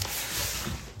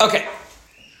Okay,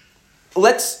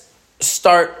 let's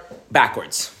start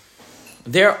backwards.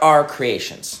 There are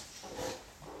creations.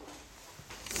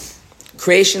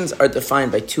 Creations are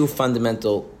defined by two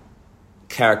fundamental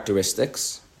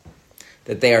characteristics,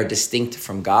 that they are distinct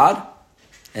from God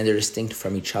and they're distinct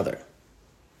from each other.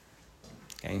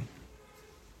 Okay?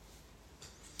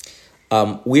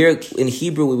 In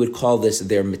Hebrew, we would call this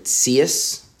their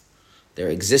metzius, their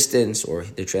existence, or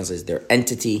they're translated their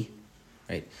entity,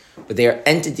 right? But they are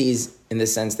entities in the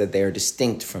sense that they are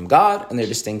distinct from God and they're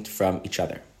distinct from each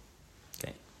other.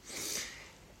 Okay.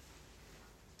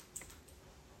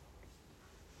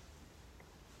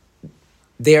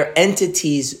 They are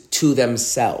entities to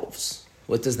themselves.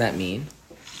 What does that mean?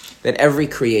 That every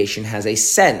creation has a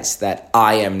sense that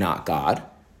I am not God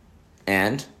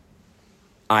and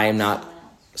I am not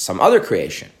some other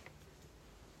creation.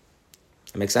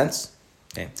 That makes sense?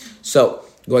 Okay. So,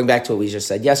 going back to what we just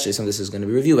said yesterday, some of this is going to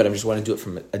be reviewed, but I just want to do it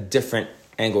from a different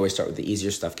angle where we start with the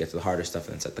easier stuff, get to the harder stuff,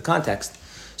 and then set the context.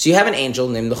 So you have an angel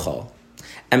named Michal,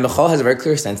 and Michal has a very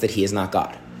clear sense that he is not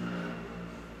God.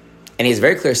 And he has a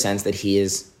very clear sense that he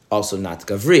is also not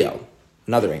Gavriel,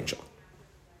 another angel.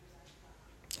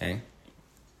 Okay?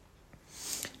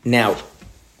 Now,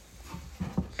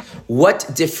 what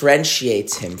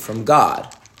differentiates him from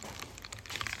God?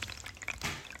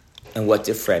 And what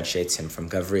differentiates him from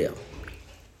Gavriel?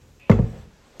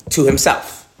 To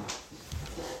himself.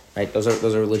 Right? Those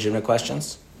are legitimate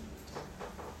questions?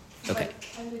 Okay.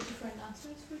 Are there different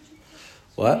answers for each?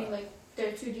 What? I mean, like, there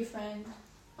are two different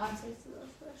answers to those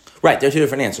questions. Right, there are two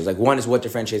different answers. Like, one is what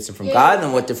differentiates him from God,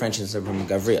 and what differentiates him from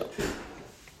Gavriel.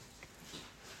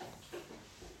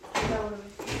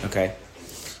 Okay.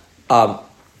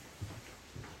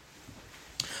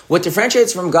 What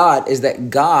differentiates from God is that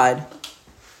God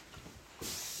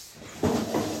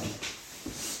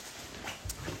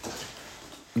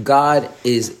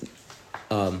is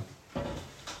I'm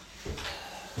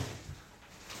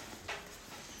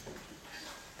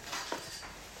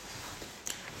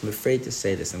afraid to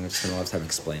say this. I'm just going to have time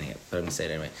explaining it, but I'm going to say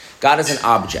it anyway. God is an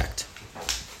object.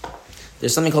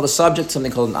 There's something called a subject,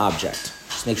 something called an object.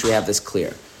 Just make sure we have this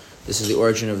clear. This is the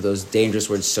origin of those dangerous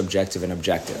words subjective and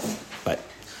objective. But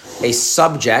a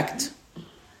subject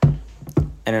and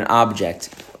an object,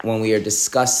 when we are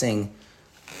discussing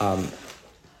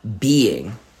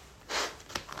being,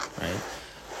 right?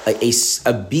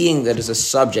 A being that is a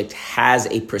subject has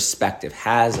a perspective,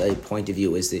 has a point of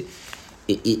view, is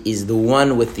the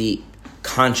one with the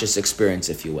conscious experience,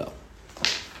 if you will.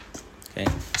 Okay?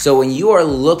 So when you are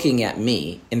looking at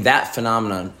me, in that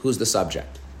phenomenon, who's the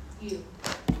subject? You.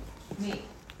 Me.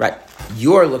 Right.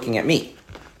 You're looking at me.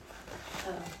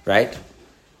 Right?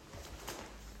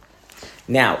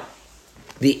 Now,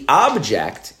 the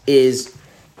object is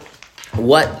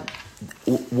what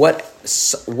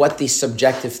the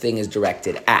subjective thing is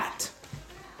directed at.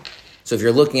 So if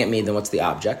you're looking at me, then what's the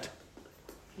object?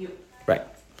 You. Right.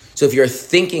 So if you're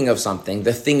thinking of something,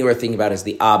 the thing you are thinking about is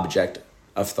the object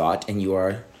of thought, and you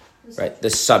are, right, the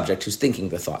subject who's thinking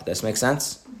the thought. Does that make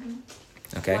sense?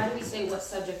 Mm-hmm. Okay. Why do we say what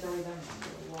subject are we going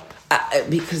to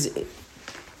because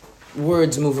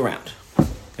words move around.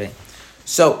 Okay.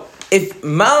 So if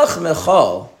Malach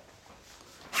Michal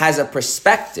has a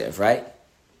perspective, right?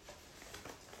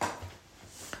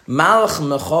 Malach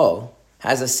Michal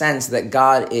has a sense that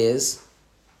God is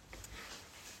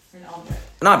an object.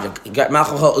 An object.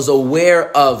 Malach Michal is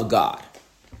aware of God.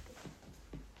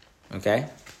 Okay?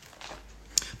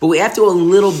 But we have to go a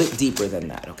little bit deeper than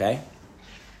that, okay?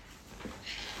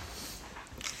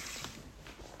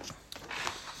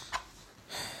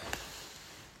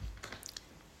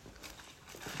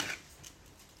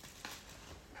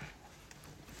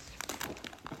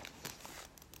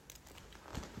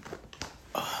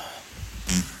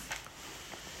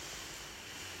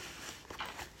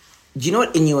 Do you know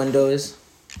what innuendo is?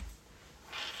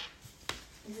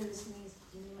 This means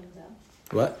innuendo.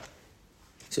 What?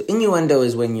 So innuendo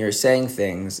is when you're saying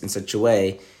things in such a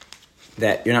way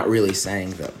that you're not really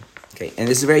saying them. Okay, and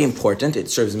this is very important. It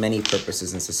serves many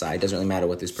purposes in society. It doesn't really matter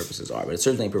what these purposes are, but it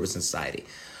serves many purposes in society.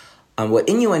 What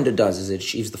innuendo does is it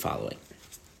achieves the following.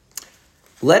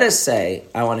 Let us say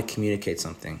I want to communicate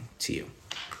something to you.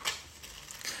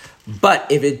 But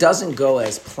if it doesn't go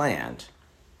as planned,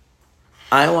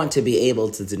 I want to be able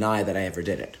to deny that I ever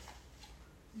did it.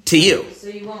 To you. So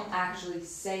you won't actually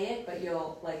say it, but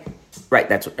you'll like... Right,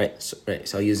 that's right. So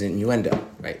I'll use innuendo,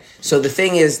 right? So the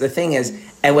thing is,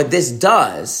 and what this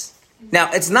does, now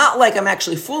it's not like I'm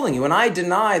actually fooling you. When I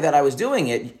deny that I was doing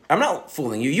it, I'm not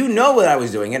fooling you. You know that I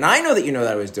was doing it, and I know that you know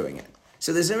that I was doing it.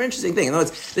 So there's an interesting thing. In other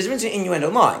words, there's a difference between innuendo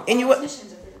and lying.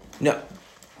 No.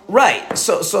 Right.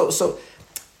 So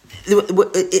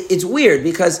it's weird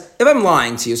because if I'm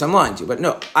lying to you, so I'm lying to you. But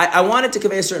no, I wanted to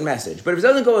convey a certain message. But if it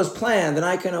doesn't go as planned, then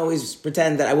I can always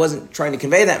pretend that I wasn't trying to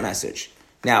convey that message.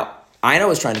 Now, I know I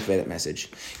was trying to convey that message.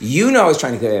 You know I was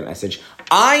trying to convey that message.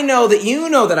 I know that you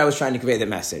know that I was trying to convey that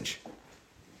message.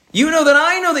 You know that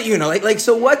I know that you know.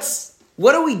 So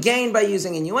what do we gain by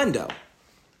using innuendo?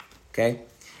 Okay?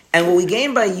 And what we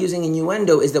gain by using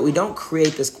innuendo is that we don't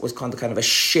create this what's called kind of a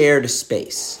shared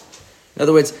space. In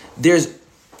other words,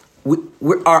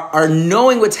 our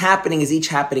knowing what's happening is each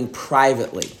happening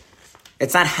privately.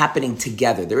 It's not happening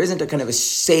together. There isn't a kind of a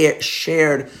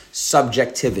shared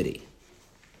subjectivity.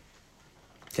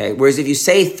 Okay? Whereas if you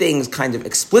say things kind of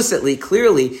explicitly,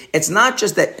 clearly, it's not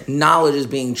just that knowledge is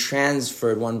being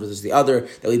transferred one versus the other,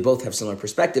 that we both have similar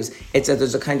perspectives. It's that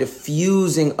there's a kind of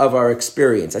fusing of our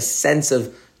experience, a sense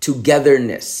of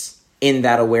togetherness in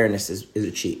that awareness is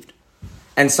achieved.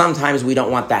 And sometimes we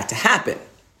don't want that to happen.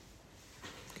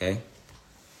 Okay?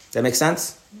 Does that make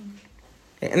sense?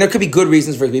 Okay. And there could be good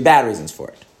reasons for it, could be bad reasons for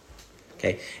it.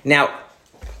 Okay? Now,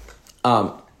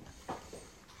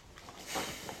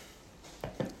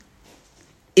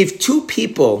 if two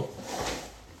people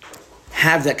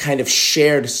have that kind of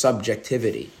shared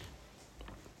subjectivity,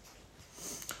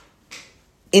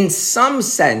 in some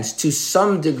sense, to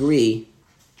some degree,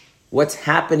 what's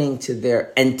happening to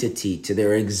their entity, to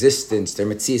their existence, their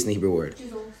metzias in the Hebrew word,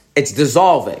 it's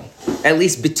dissolving, at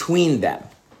least between them,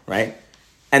 right?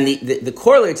 And the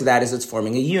corollary to that is it's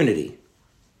forming a unity.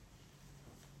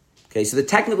 Okay, so the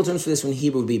technical terms for this in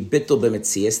Hebrew would be bittul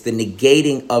b'metzias, the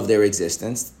negating of their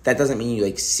existence. That doesn't mean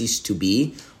you cease to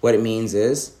be. What it means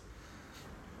is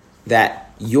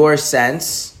that your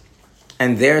sense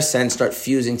and their sense start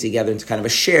fusing together into kind of a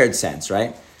shared sense,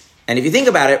 right? And if you think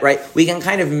about it, right, we can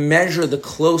kind of measure the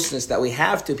closeness that we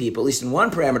have to people, at least in one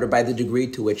parameter, by the degree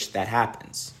to which that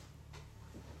happens,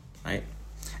 right?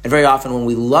 And very often when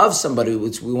we love somebody,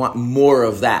 we want more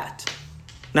of that.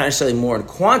 Not necessarily more in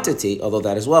quantity, although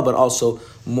that as well, but also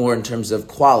more in terms of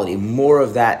quality, more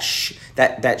of that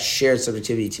that shared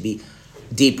subjectivity to be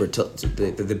deeper, to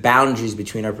the boundaries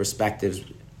between our perspectives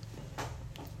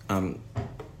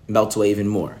melt away even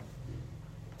more.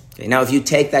 Okay, now, if you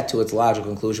take that to its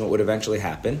logical conclusion, what would eventually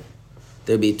happen?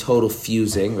 There'd be total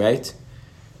fusing, right?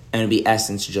 And it'd be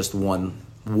essence just one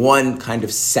kind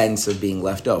of sense of being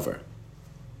left over,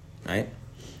 right?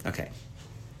 Okay.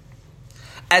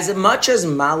 As much as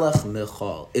Malach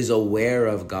Michal is aware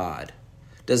of God,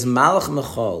 does Malach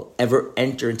Michal ever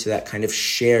enter into that kind of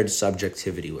shared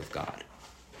subjectivity with God?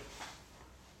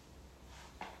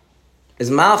 Is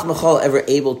Malach Michal ever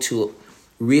able to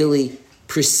really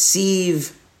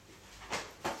perceive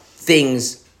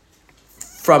things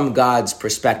from God's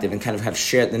perspective and kind of have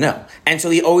shared the no? And so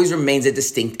he always remains a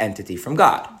distinct entity from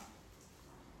God.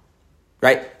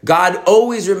 Right? God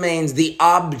always remains the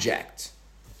object.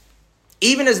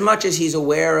 Even as much as he's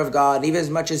aware of God, even as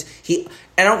much as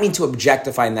I don't mean to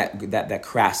objectify in that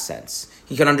crass sense.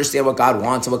 He can understand what God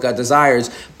wants and what God desires,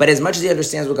 but as much as he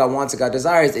understands what God wants and God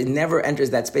desires, it never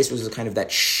enters that space which is kind of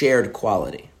that shared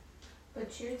quality.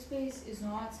 But shared space is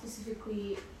not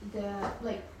specifically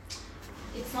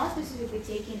it's not specifically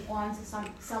taking on to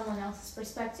someone else's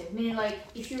perspective. Meaning,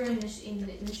 if you're in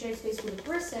the shared space with a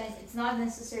person, it's not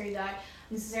necessarily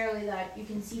that you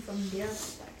can see from their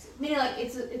perspective. Meaning,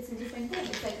 it's a different thing.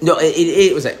 It's no,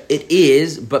 it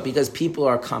is, but because people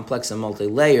are complex and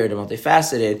multi-layered and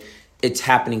multifaceted, it's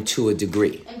happening to a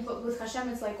degree. But with Hashem,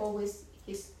 it's always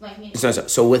he's me.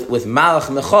 So with Malach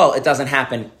Michal, it doesn't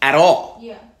happen at all.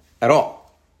 Yeah. At all.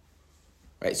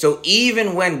 Right. So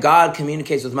even when God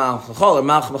communicates with Malach Michal or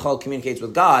Malach Michal communicates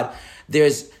with God,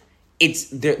 there's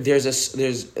the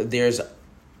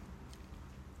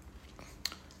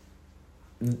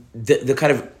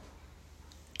kind of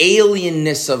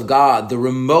alienness of God, the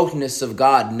remoteness of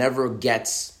God never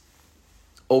gets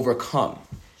overcome.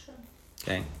 Sure.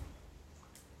 Okay.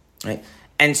 Right.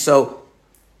 And so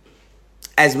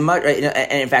as much, right,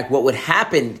 and in fact, what would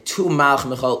happen to Malach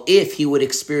Michal if he would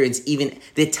experience even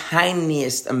the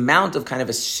tiniest amount of kind of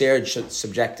a shared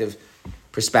subjective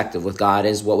perspective with God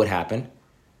is what would happen?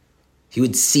 He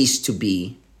would cease to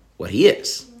be what he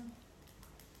is.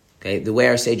 Okay, the way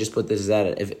our sages put this is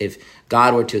that if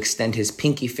God were to extend his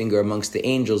pinky finger amongst the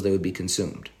angels, they would be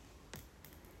consumed.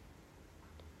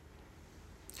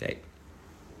 Okay.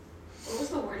 What was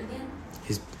the word again?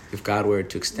 If God were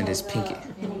to extend his pinky.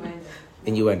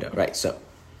 Innuendo, right? So,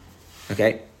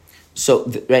 okay, so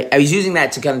right, I was using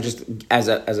that to kind of just as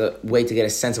a way to get a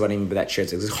sense of what I mean by that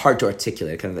shared. It's hard to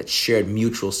articulate, kind of that shared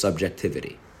mutual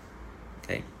subjectivity.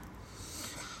 Okay,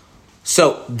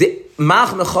 so the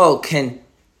Malach Michal can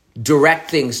direct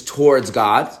things towards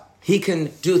God, he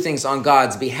can do things on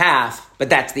God's behalf, but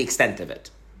that's the extent of it.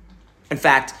 In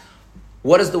fact,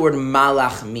 what does the word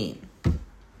malach mean?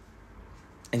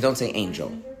 And don't say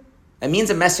angel. It means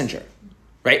a messenger,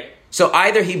 right? So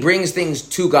either he brings things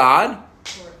to God,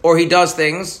 or he does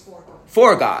things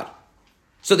for God.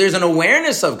 So there's an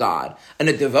awareness of God and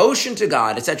a devotion to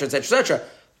God, etc., etc., etc.,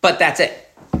 but that's it.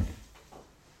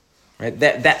 Right?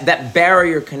 That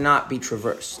barrier cannot be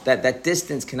traversed. That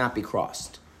distance cannot be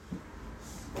crossed.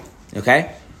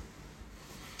 Okay?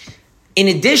 In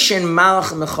addition,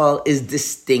 Malach Michal is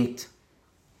distinct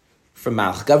from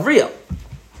Malach Gavriel.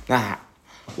 Now,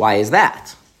 why is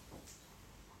that?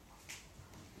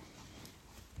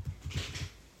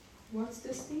 What's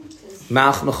distinct?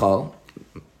 Malach Michal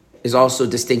is also a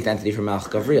distinct entity from Malach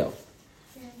Gavriel.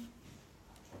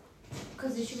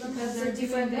 Because they're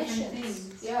different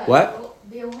missions. Yeah. What?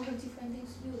 They all have different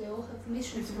things to do. They all have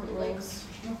missions. Like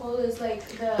Michal is like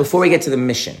the. Before we get to the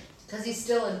mission. Because he's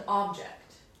still an object.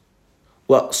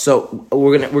 Well, so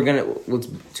we're gonna let's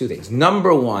two things.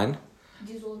 Number one,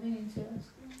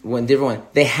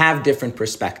 they have different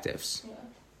perspectives. Yeah.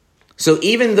 So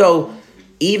even though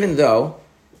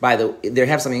they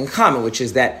have something in common, which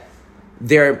is that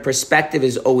their perspective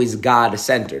is always God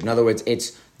centered. In other words,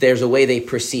 there's a way they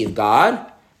perceive God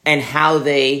and how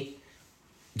they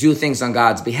do things on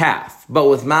God's behalf. But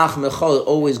with Malach Michal, it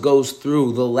always goes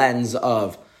through the lens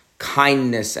of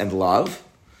kindness and love.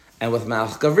 And with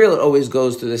Malach Gavriel, it always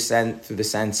goes through the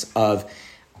sense of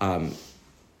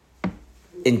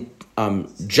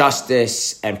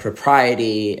justice and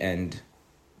propriety and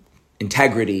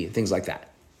integrity, things like that.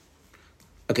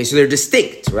 Okay, so they're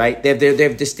distinct, right? They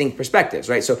have distinct perspectives,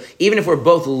 right? So even if we're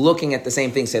both looking at the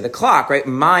same thing, say the clock, right?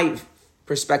 My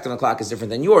perspective on the clock is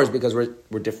different than yours because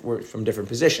we're from different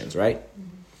positions, right?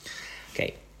 Mm-hmm.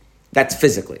 Okay, that's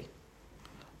physically.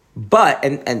 But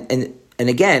and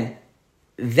again,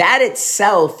 that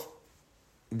itself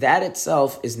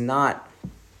is not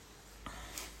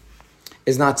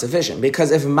sufficient,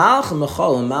 because if Malach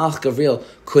Michal and Malach Gavriel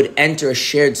could enter a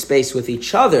shared space with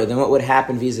each other, then what would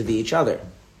happen vis-a-vis each other?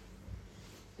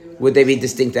 Would they be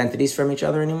distinct entities from each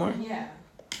other anymore? Yeah.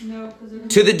 No.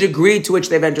 To the degree to which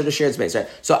they've entered a shared space, right?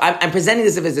 So I'm presenting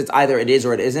this as it's either it is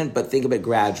or it isn't, but think of it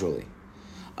gradually.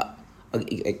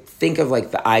 Think of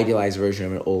like the idealized version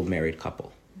of an old married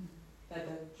couple.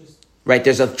 Right?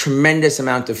 There's a tremendous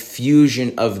amount of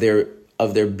fusion of their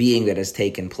being that has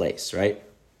taken place, right?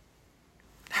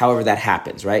 However that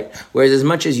happens, right? Whereas as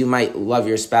much as you might love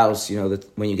your spouse,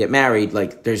 when you get married,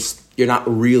 like you're not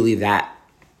really that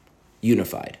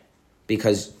unified,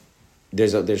 because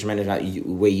there's a tremendous amount of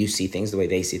way you see things, the way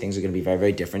they see things are going to be very,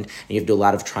 very different, and you have to do a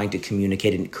lot of trying to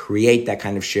communicate and create that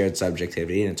kind of shared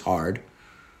subjectivity, and it's hard.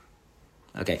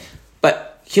 Okay,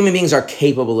 but human beings are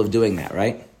capable of doing that,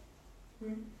 right?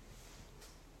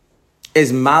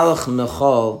 Is Malach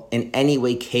Michal in any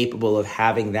way capable of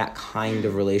having that kind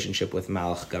of relationship with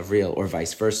Malach Gavriel, or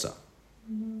vice versa?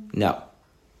 No.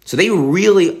 So they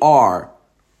really are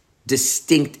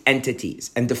distinct entities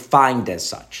and defined as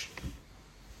such.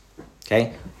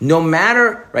 Okay? No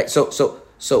matter, right? So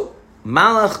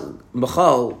Malach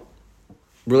Michal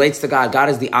relates to God. God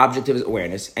is the object of his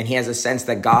awareness, and he has a sense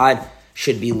that God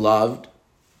should be loved,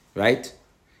 right?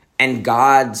 And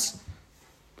God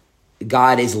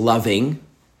is loving,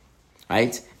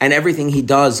 right? And everything he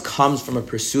does comes from a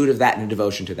pursuit of that and a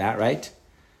devotion to that, right?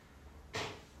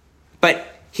 But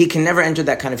he can never enter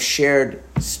that kind of shared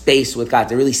space with God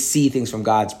to really see things from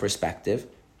God's perspective.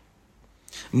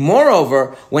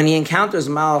 Moreover, when he encounters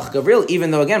Malach Gavriel,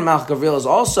 even though again Malach Gavriel is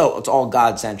also, it's all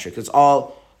God-centric, it's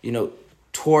all,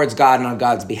 towards God and on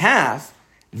God's behalf,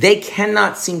 they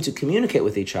cannot seem to communicate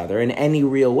with each other in any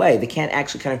real way. They can't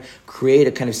actually kind of create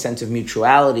a kind of sense of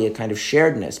mutuality, a kind of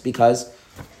sharedness, because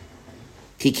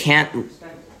he can't.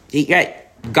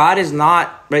 God is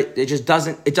not, right. It just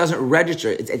doesn't register.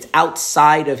 It's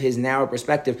outside of his narrow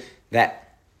perspective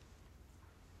that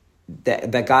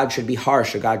God should be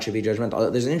harsh or God should be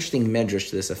judgmental. There's an interesting medrash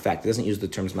to this effect. It doesn't use the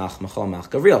terms Malach Michal, Malach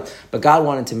Gavriel, but God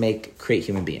wanted to create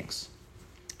human beings,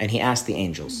 and he asked the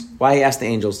angels. Why he asked the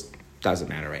angels doesn't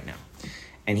matter right now.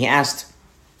 And he asked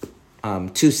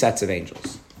two sets of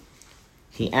angels.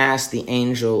 He asked the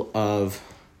angel of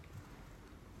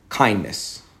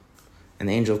kindness. And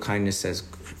the angel of kindness says,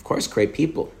 of course, create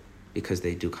people, because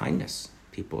they do kindness.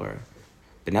 People are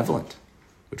benevolent,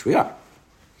 which we are.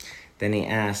 Then he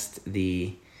asked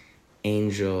the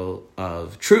angel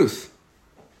of truth.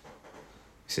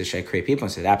 He said, should I create people? I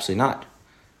said, absolutely not.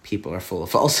 People are full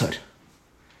of falsehood.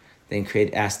 Then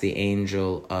asked the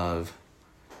angel of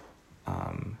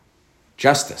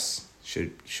justice.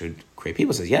 should create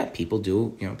people. It says, yeah, people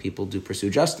do pursue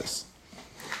justice.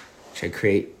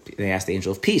 They asked the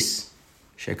angel of peace,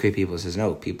 should I create people? It says,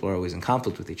 no, people are always in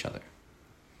conflict with each other.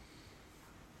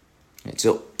 Right,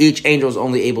 so each angel is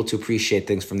only able to appreciate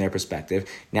things from their perspective.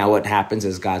 Now what happens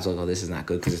is God's like, oh, this is not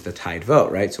good because it's the tied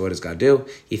vote, right? So what does God do?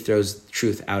 He throws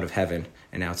truth out of heaven,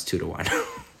 and now it's 2-1.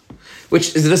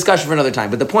 Which is a discussion for another time.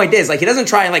 But the point is, he doesn't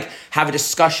try and have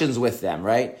discussions with them,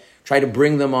 right? Try to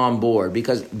bring them on board,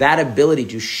 because that ability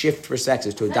to shift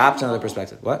perspectives, to adopt another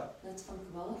perspective. What? That's from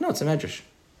Kabbalah? No, it's a medrash.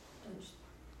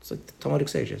 It's like the Talmudic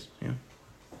sages. Yeah.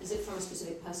 Is it from a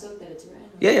specific pasuk that it's written?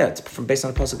 Yeah. It's based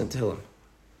on a pasuk in Tehillim.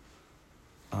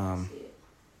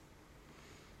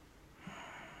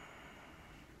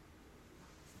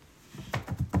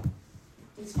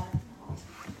 It's fine.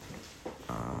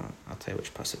 I'll tell you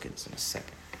which pasuk it is in a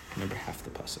second. I remember half the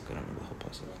pasuk. I don't remember the whole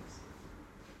pasuk.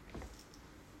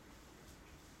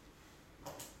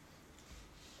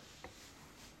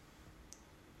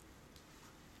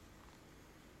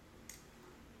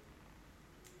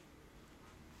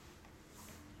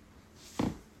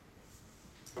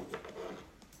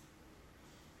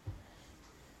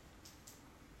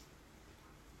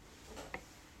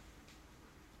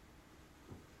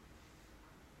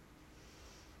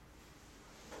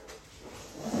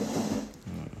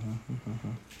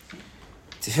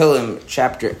 Tehillim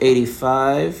chapter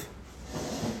 85,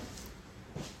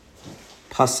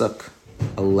 pasuk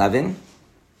 11.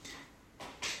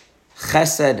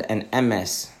 Chesed and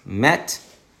emes met,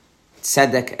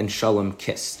 tzedek and shalom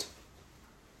kissed.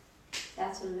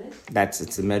 That's what it is?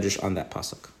 It's the medrash on that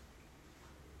pasuk.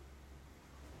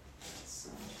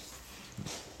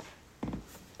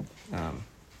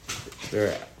 Is there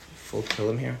a full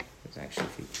Tehillim here? There's actually a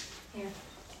few. Here.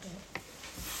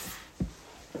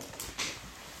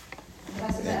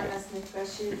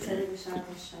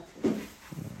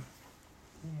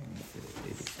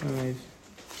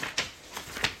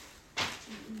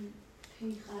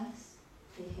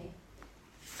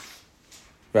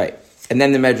 Right. And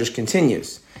then the medrash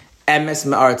continues. Emes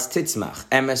ma'aretz titzmach.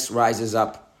 Emes rises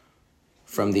up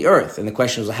from the earth. And the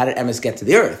question was, well, how did Emes get to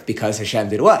the earth? Because Hashem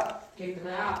did what?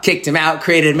 Kicked him out,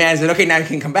 created man, said, okay, now you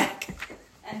can come back.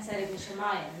 And said it was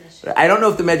Shemayim. I don't know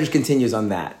if the medrash continues on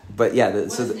that. But yeah. What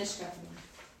does Nishka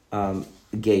mean?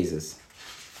 Gazes.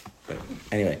 But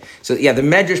anyway, so yeah, the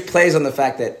medrash plays on the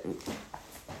fact that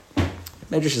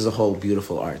medrash is a whole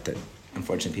beautiful art that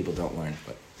unfortunately people don't learn.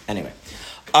 But anyway,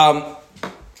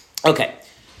 okay.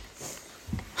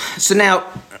 So now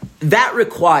that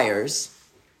requires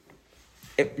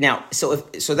that's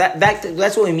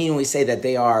what we mean when we say that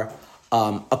they are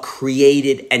a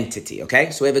created entity.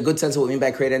 Okay, so we have a good sense of what we mean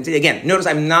by created entity. Again, notice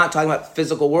I'm not talking about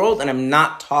physical world, and I'm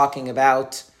not talking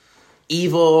about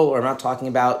evil, or I'm not talking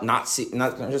about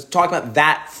I'm just talking about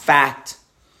that fact,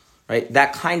 right?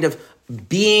 That kind of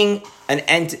being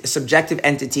a subjective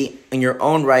entity in your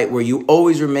own right, where you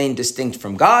always remain distinct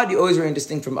from God, you always remain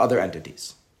distinct from other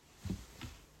entities.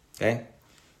 Okay?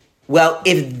 Well,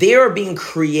 if they're being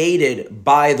created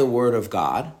by the word of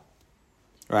God,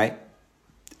 right?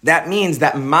 That means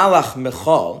that Malach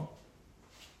Michal,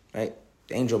 right?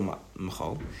 The angel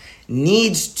Michal,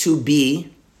 needs to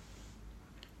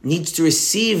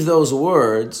receive those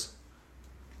words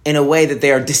in a way that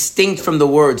they are distinct from the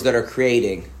words that are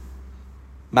creating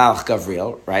Malach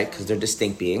Gavriel, right? Because they're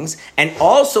distinct beings. And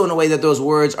also in a way that those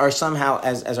words are somehow,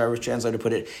 as our translator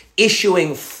put it,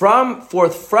 issuing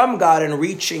forth from God and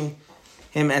reaching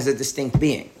him as a distinct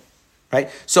being,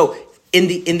 right? So in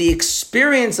the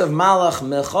experience of Malach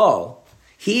Michal,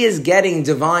 he is getting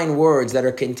divine words that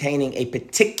are containing a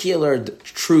particular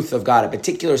truth of God, a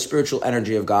particular spiritual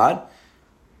energy of God,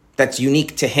 that's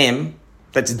unique to him,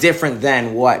 that's different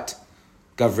than what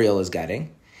Gavriel is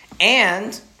getting.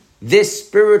 And this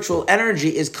spiritual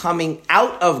energy is coming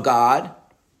out of God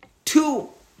to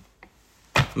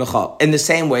Michal, in the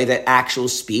same way that actual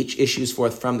speech issues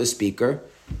forth from the speaker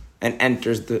and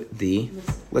enters the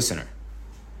listener.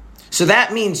 So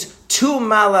that means to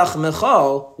Malach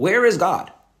Michal, where is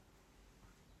God?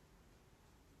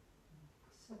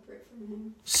 Separate from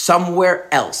him.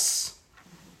 Somewhere else.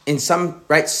 In some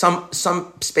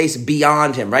space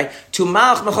beyond him, right? To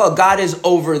Malach Michal, God is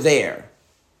over there.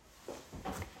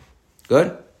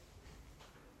 Good?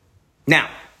 Now,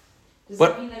 does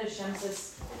that mean that Hashem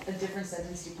says a different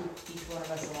sentence to keep each one of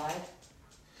us alive?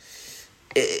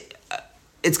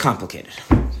 It's complicated.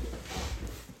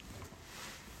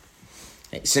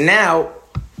 So now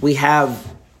we have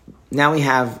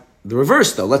the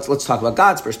reverse, though. Let's talk about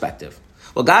God's perspective.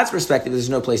 Well, God's perspective, there's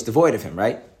no place devoid of him,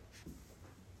 right?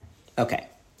 Okay.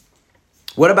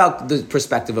 What about the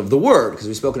perspective of the word? Because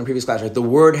we spoke in a previous class, right? The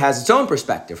word has its own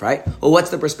perspective, right? Well, what's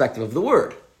the perspective of the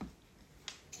word?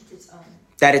 It's its own.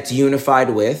 That it's unified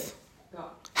with God.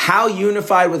 How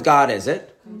unified with God is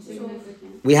it?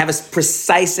 Insignificant. We have a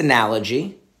precise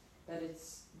analogy. That it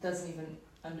doesn't even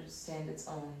understand its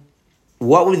own.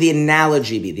 What would the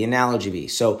analogy be? The analogy be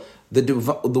so the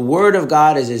word of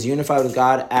God is as unified with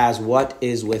God as what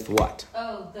is with what?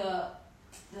 Oh, the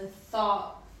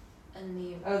thought and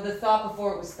the thought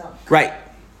before it was thought. Right.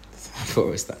 Before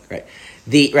it was thought. Right.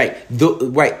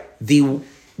 The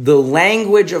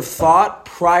language of thought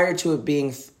prior to it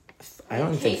being. I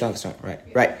don't think thoughts.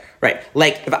 Right.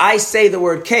 Like if I say the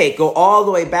word cake, go all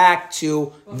the way back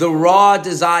to the raw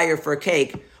desire for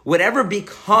cake. Whatever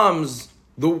becomes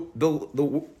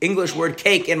the English word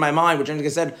cake in my mind, which I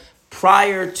said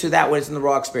prior to that when it's in the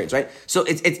raw experience, right? So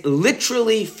it's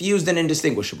literally fused and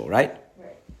indistinguishable, right?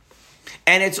 Right.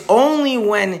 And it's only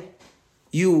when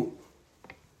you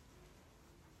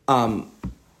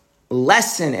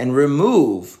lessen and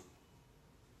remove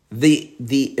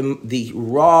the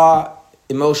raw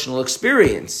emotional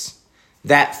experience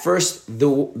that first the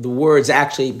words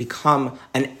actually become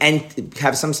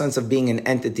have some sense of being an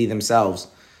entity themselves,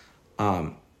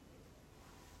 a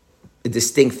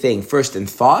distinct thing, first in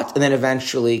thought, and then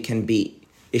eventually can be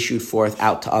issued forth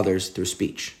out to others through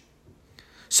speech.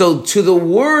 So to the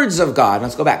words of God,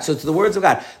 let's go back. So to the words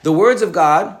of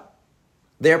God,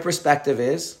 their perspective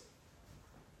is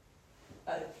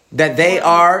that they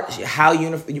are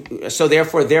so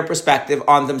therefore their perspective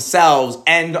on themselves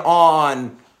and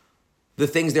on the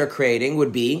things they're creating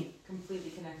would be completely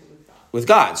connected with God. With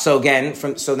God. So again,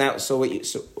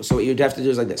 what you'd have to do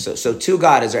is like this. So to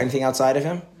God, is there anything outside of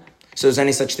him? No. So is there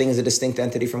any such thing as a distinct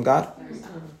entity from God?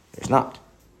 There's not.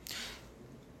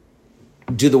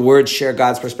 Do the words share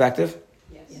God's perspective?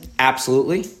 Yes.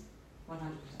 Absolutely.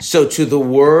 100%. So to the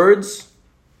words,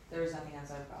 there is nothing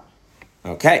outside of God.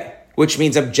 Okay. Which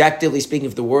means, objectively speaking,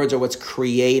 if the words are what's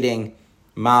creating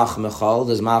Malach Michal,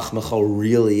 does Malach Michal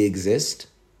really exist?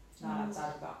 It's not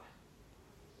outside of God.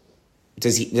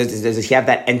 Does he have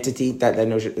that entity, that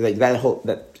notion, like that whole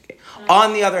that?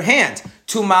 On the other hand,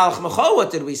 to Malach Michal, what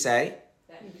did we say?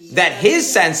 That his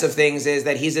sense of things is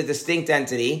that he's a distinct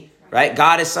entity, right?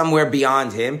 God is somewhere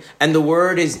beyond him, and the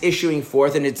word is issuing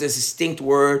forth, and it's a distinct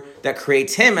word that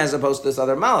creates him as opposed to this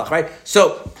other Malach, right?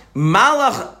 So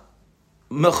Malach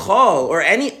Michal, or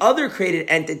any other created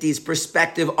entity's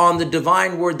perspective on the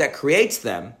divine word that creates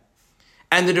them,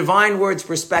 and the divine word's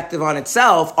perspective on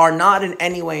itself are not in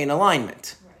any way in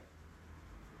alignment.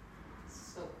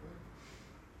 So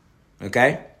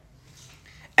Okay?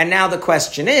 And now the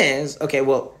question is, okay,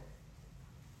 well,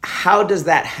 how does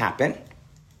that happen?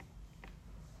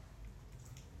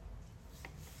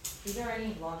 is there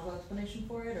any logical explanation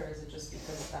for it, or is it just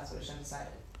because that's what Hashem decided?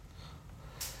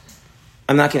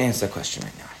 I'm not going to answer that question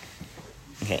right now.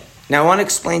 Okay. Now I want to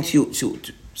explain to you,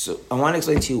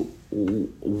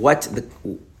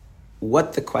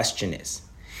 what the question is.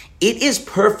 It is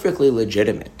perfectly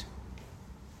legitimate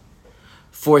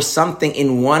for something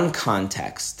in one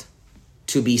context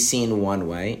to be seen one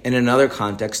way, in another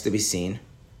context to be seen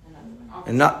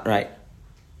and not right.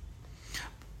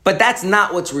 But that's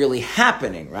not what's really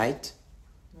happening, right?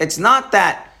 It's not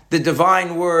that the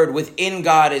divine word within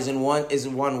God is in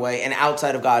one way and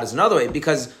outside of God is another way,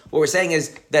 because what we're saying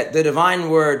is that the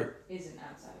divine word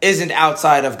isn't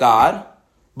outside of God,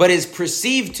 but is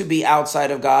perceived to be outside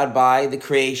of God by the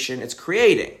creation it's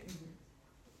creating.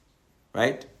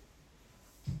 Right?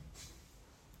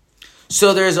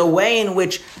 So there's a way in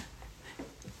which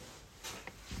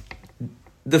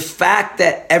the fact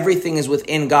that everything is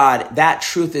within God, that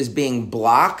truth is being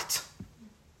blocked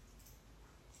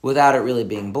without it really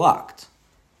being blocked.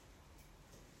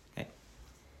 Okay.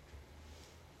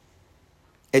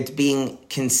 It's being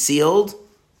concealed,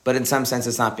 but in some sense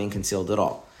it's not being concealed at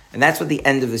all. And that's what the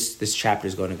end of this chapter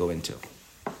is going to go into.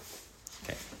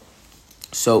 Okay.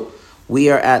 So we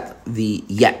are at the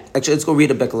yet. Actually, let's go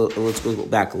read let's go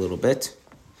back a little bit.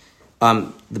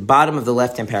 The bottom of the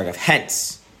left-hand paragraph.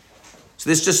 Hence. So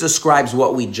this just describes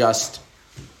what we just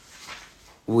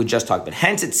talked about.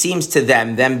 Hence, it seems to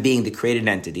them being the created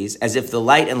entities, as if the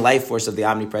light and life force of the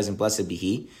omnipresent blessed be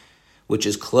He, which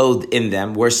is clothed in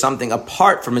them, were something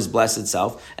apart from His blessed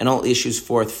self, and only issues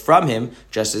forth from Him,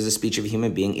 just as the speech of a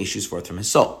human being issues forth from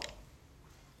his soul.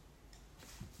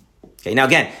 Okay, now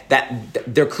again, that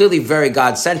they're clearly very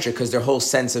God-centric, because their whole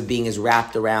sense of being is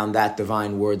wrapped around that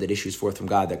divine word that issues forth from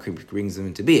God that brings them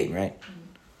into being, right? Mm-hmm.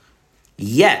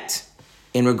 Yet,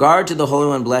 in regard to the Holy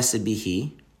One, blessed be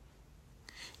He,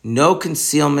 no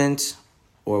concealment,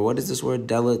 or what is this word?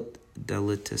 Deletiscent.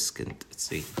 Let's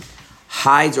see.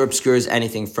 hides or obscures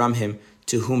anything from him,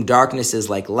 to whom darkness is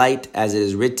like light, as it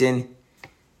is written,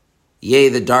 yea,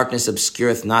 the darkness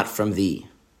obscureth not from thee.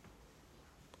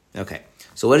 Okay,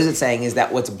 so what is it saying is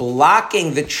that what's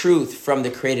blocking the truth from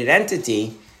the created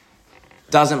entity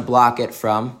doesn't block it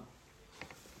from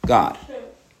God.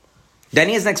 Then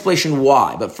he has an explanation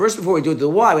why. But first, before we do the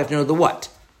why, we have to know the what.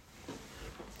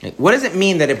 Okay, what does it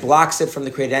mean that it blocks it from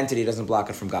the created entity, doesn't block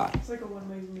it from God? It's like a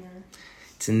one-way mirror.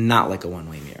 It's not like a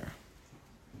one-way mirror.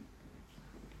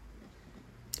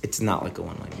 It's not like a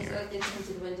one-way mirror. It's like the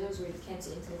tinted windows where you can't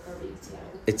see into the car, but you can see out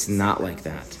of the car. It's not like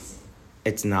that.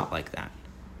 It's not like that.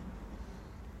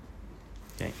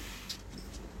 Okay.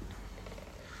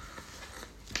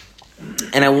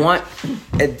 And I want,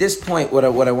 at this point, what I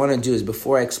want to do is,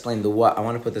 before I explain the what, I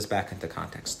want to put this back into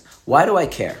context. Why do I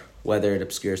care whether it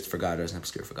obscures for God or doesn't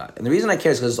obscure for God? And the reason I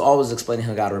care is because it's always explaining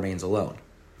how God remains alone.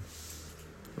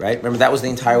 Right? Remember, that was the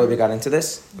entire way we got into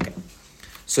this? Okay.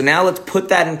 So now let's put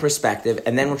that in perspective,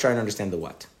 and then we'll try and understand the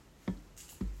what.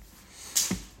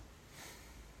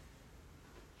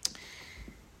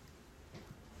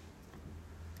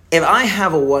 If I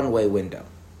have a one-way window,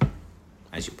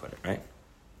 as you put it, right?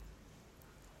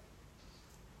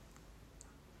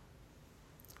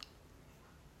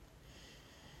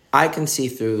 I can see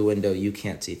through the window, you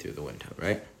can't see through the window,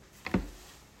 right?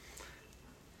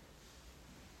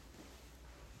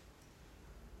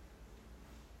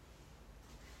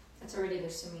 That's already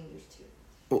assuming there's two.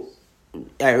 Well,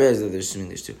 I realize that they're assuming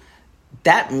there's two.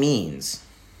 That means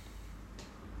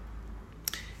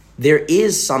there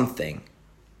is something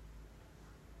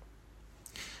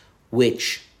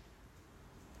which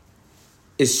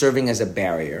is serving as a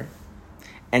barrier,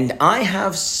 and I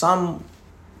have some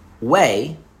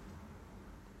way,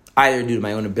 either due to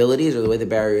my own abilities or the way the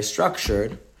barrier is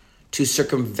structured, to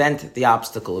circumvent the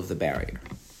obstacle of the barrier.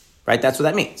 Right? That's what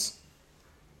that means.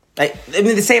 Right? I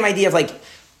mean, the same idea of, like,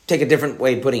 take a different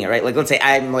way of putting it, right? Like, let's say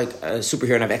I'm like a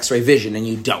superhero and I have X-ray vision and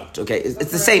you don't, okay? It's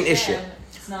the same issue.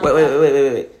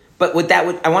 Wait. But what that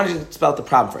would, I wanted to spell out the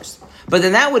problem first. But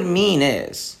then that would mean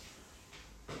is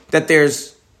that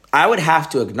I would have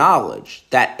to acknowledge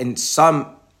that in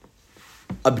some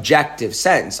objective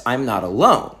sense, I'm not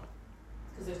alone.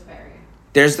 Because there's the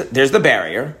barrier. There's the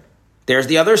barrier. There's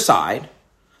the other side.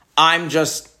 I'm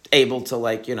just able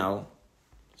to,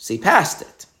 see past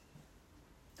it.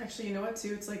 Actually, you know what,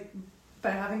 too? It's like, by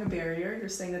having a barrier, you're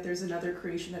saying that there's another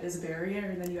creation that is a barrier,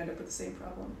 and then you end up with the same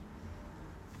problem.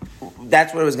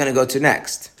 That's what I was going to go to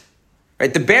next.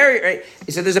 Right? The barrier, right?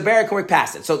 So there's a barrier, can work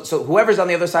past it. So whoever's on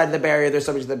the other side of the barrier, they're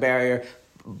subject to the barrier.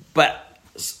 But,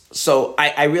 so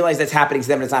I realize that's happening to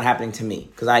them, and it's not happening to me,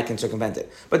 because I can circumvent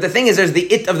it. But the thing is, there's the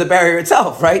it of the barrier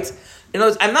itself, right?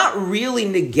 I'm not really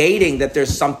negating that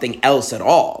there's something else at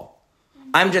all.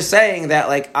 I'm just saying that,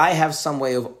 I have some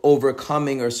way of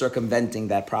overcoming or circumventing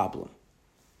that problem.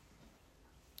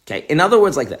 Okay, in other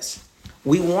words, like this.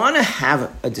 We want to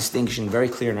have a distinction very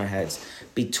clear in our heads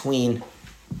between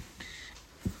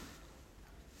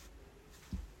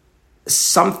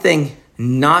something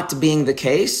not being the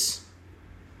case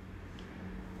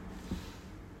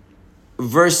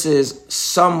versus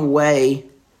some way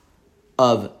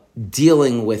of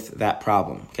dealing with that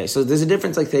problem. Okay, so there's a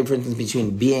difference, for instance,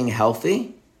 between being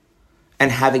healthy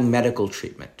and having medical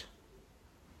treatment.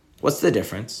 What's the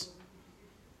difference?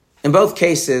 In both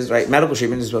cases, right, medical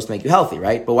treatment is supposed to make you healthy,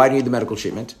 right? But why do you need the medical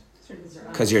treatment?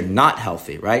 Because you're not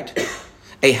healthy, right?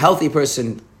 A healthy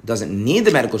person doesn't need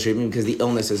the medical treatment because the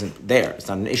illness isn't there. It's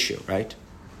not an issue, right?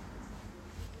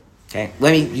 Okay,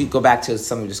 you go back to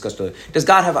something we discussed earlier. Does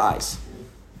God have eyes?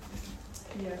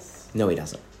 Yes. No, he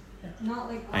doesn't. Not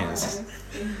like I know ours.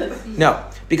 No,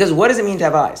 because what does it mean to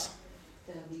have eyes?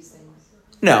 To have these things.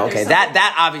 No, okay,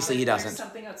 that obviously he There's doesn't.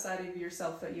 something outside of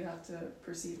yourself that you have to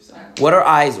perceive. So What are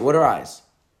eyes?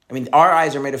 I mean, our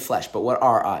eyes are made of flesh, but what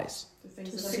are eyes? the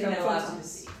things Just that like pick up it allows you to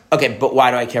photons. see. Okay, but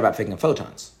why do I care about picking up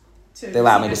photons? They They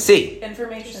allow me to see.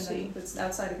 information that's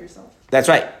outside of yourself. That's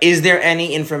right. Is there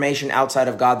any information outside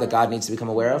of God that God needs to become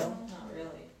aware of? Not really.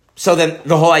 So then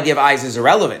the whole idea of eyes is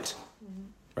irrelevant,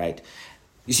 right?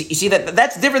 You see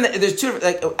that's different. There's two.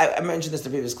 I mentioned this in the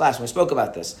previous class when we spoke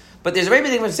about this. But there's a very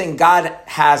big difference saying God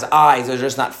has eyes; they're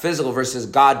just not physical, versus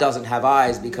God doesn't have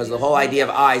eyes because the whole idea of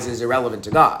eyes is irrelevant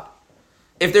to God.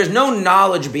 If there's no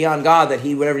knowledge beyond God that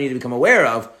he would ever need to become aware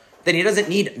of, then he doesn't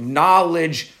need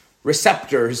knowledge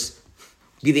receptors.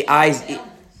 Be the eyes,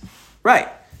 right?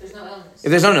 There's no illness. If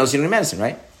there's no illness, you don't need medicine,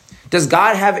 right? Does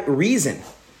God have reason?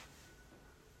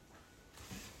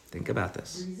 Think about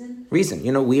this. Reason.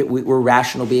 We're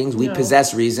rational beings. We No.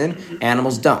 possess reason.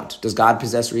 Animals don't. Does God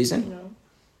possess reason? No.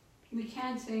 We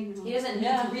can't say no. He doesn't need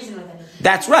to reason with anything.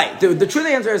 That's right. The true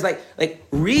answer is like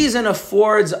reason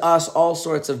affords us all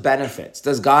sorts of benefits.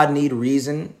 Does God need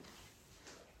reason?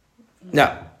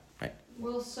 No. Right.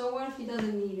 Well, so what if he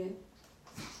doesn't need it?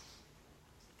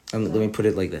 Let me put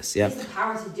it like this. Yeah. He has the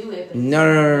power to do it. But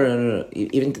No.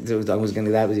 Even that was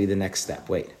the next step.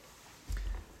 Wait.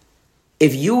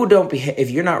 If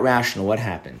you're not rational, what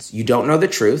happens? You don't know the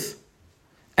truth,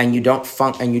 and you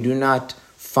do not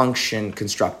function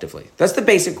constructively. That's the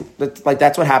basic.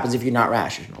 That's what happens if you're not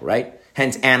rational, right?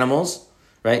 Hence, animals,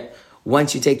 right?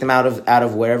 Once you take them out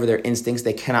of wherever their instincts,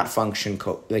 they cannot function.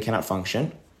 They cannot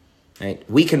function, right?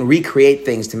 We can recreate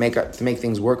things to make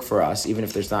things work for us, even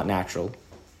if there's not natural.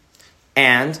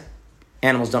 And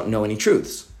animals don't know any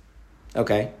truths.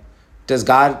 Okay,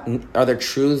 are there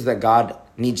truths that God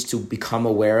needs to become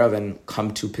aware of and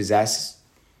come to possess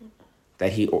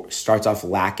that he starts off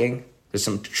lacking? There's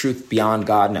some truth beyond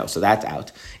God? No, so that's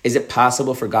out. Is it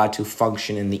possible for God to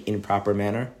function in the improper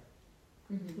manner?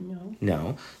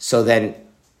 No. So then,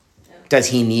 does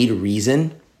he need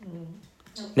reason?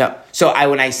 No. So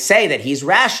when I say that he's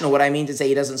rational, what I mean to say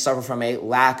he doesn't suffer from a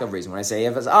lack of reason. When I say he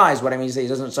has eyes, what I mean to say he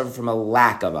doesn't suffer from a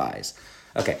lack of eyes.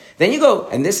 Okay. Then you go,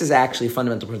 and this is actually a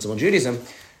fundamental principle in Judaism.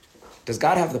 Does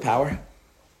God have the power?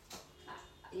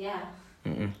 Yeah.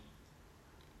 Mm-mm.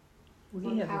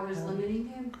 What power is limiting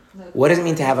him? What does it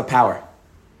mean to have a power?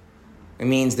 It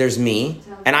means there's me,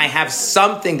 and I have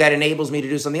something that enables me to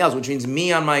do something else, which means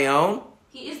me on my own.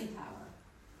 He is the power.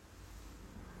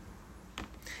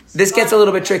 This gets a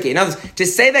little bit tricky. In other words, to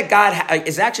say that God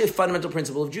is actually a fundamental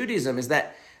principle of Judaism is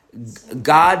that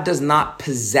God does not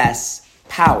possess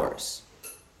powers.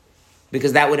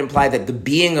 Because that would imply that the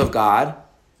being of God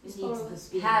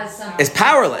is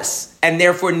powerless and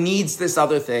therefore needs this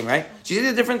other thing, right? Do you see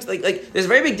the difference? Like there's a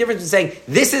very big difference in saying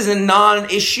this is a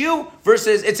non-issue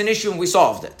versus it's an issue and we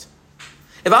solved it.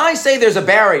 If I say there's a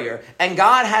barrier and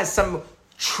God has some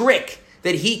trick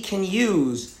that he can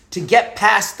use to get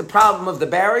past the problem of the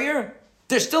barrier,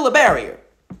 there's still a barrier,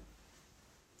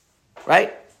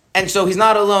 right? And so he's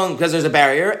not alone because there's a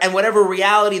barrier, and whatever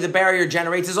reality the barrier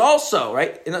generates is also,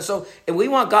 right? And so if we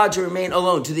want God to remain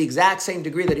alone to the exact same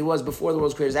degree that he was before the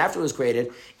world was created, after it was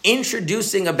created,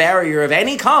 introducing a barrier of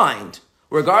any kind,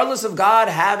 regardless of God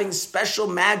having special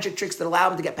magic tricks that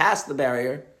allow him to get past the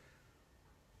barrier,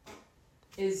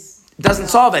 doesn't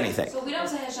solve anything. So we don't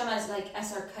say Hashem as like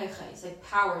Esar Kaicha, it's like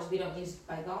powers we don't use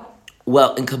by God?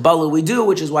 Well, in Kabbalah we do,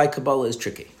 which is why Kabbalah is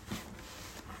tricky.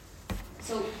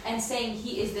 So, and saying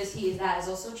he is this, he is that is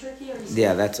also tricky? Or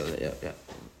Yeah, that's yeah.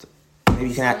 Maybe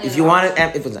you can, if you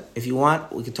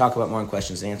want, we could talk about more in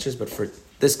questions and answers, but for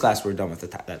this class, we're done with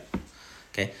that.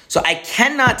 Okay? So I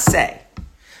cannot say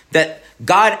that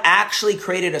God actually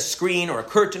created a screen or a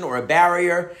curtain or a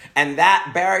barrier, and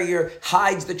that barrier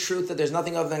hides the truth that there's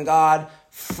nothing other than God,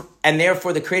 and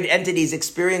therefore the created entities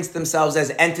experience themselves as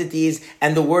entities,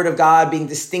 and the word of God being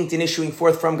distinct and issuing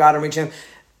forth from God and reaching them.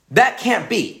 That can't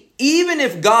be. Even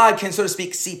if God can, so to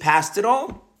speak, see past it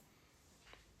all.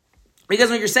 Because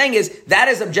what you're saying is, that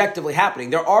is objectively happening.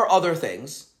 There are other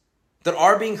things that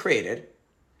are being created.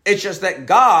 It's just that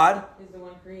God is the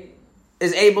one creating.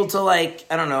 Is able to, like,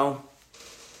 I don't know.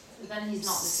 But then he's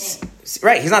not the same.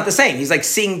 Right, he's not the same. He's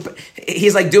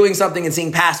like doing something and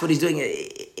seeing past what he's doing.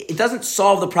 It doesn't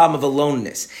solve the problem of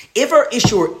aloneness. If our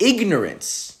issue were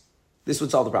ignorance, this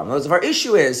would solve the problem. In other words, if our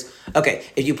issue is, okay,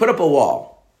 if you put up a wall,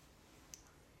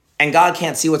 and God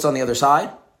can't see what's on the other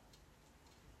side,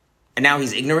 and now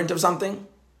he's ignorant of something,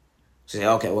 so you say,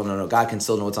 okay, well, no, God can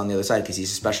still know what's on the other side because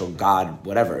he's a special God,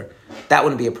 whatever. That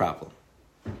wouldn't be a problem.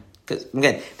 Because,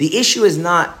 again, the issue is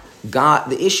not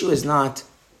God's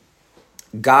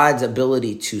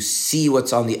ability to see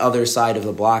what's on the other side of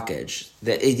the blockage.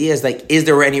 The idea is, like, is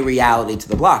there any reality to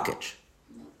the blockage?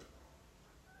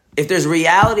 If there's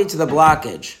reality to the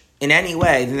blockage in any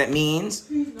way, then that means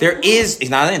there is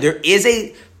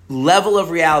a level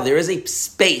of reality, there is a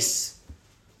space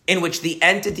in which the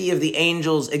entity of the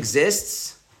angels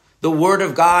exists. The word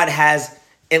of God has,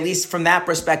 at least from that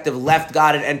perspective, left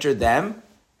God and entered them.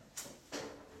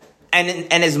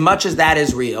 And as much as that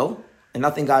is real, and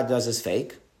nothing God does is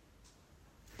fake,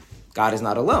 God is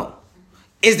not alone.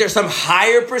 Is there some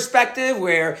higher perspective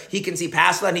where he can see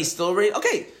past that and he's still real?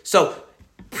 Okay, so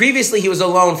previously he was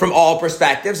alone from all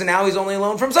perspectives, and now he's only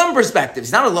alone from some perspectives.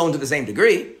 He's not alone to the same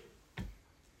degree.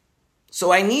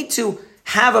 So I need to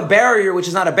have a barrier which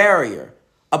is not a barrier,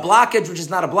 a blockage which is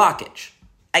not a blockage.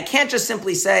 I can't just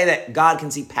simply say that God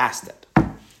can see past it.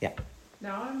 Yeah.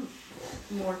 Now I'm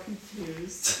more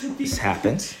confused. This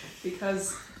happens.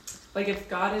 Because, like, if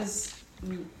God is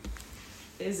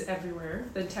everywhere,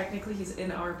 then technically he's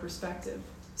in our perspective.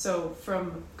 So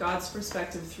from God's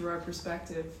perspective, through our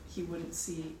perspective, he wouldn't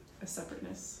see a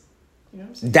separateness. You know what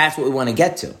I'm saying? That's what we want to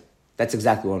get to. That's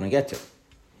exactly what we want to get to.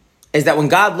 Is that when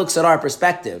God looks at our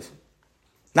perspective,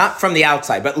 not from the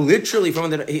outside, but literally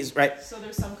from he's right. So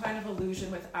there's some kind of illusion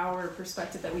with our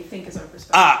perspective that we think is our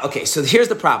perspective. Okay. So here's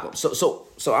the problem. So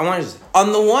I want to,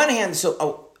 on the one hand,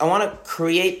 I want to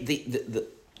create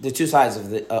the two sides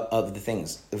of the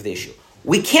things of the issue.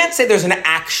 We can't say there's an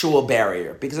actual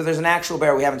barrier, because if there's an actual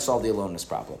barrier, we haven't solved the aloneness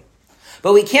problem.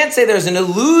 But we can't say there's an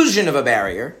illusion of a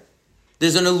barrier.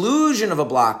 There's an illusion of a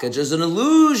blockage. There's an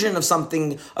illusion of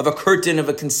something, of a curtain, of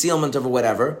a concealment, of a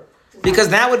whatever. Because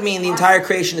that would mean the entire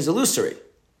creation is illusory.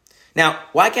 Now,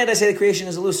 why can't I say the creation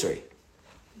is illusory?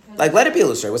 Like, let it be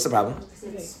illusory. What's the problem?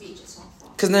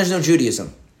 Because there's no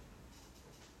Judaism.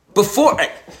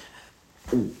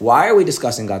 Why are we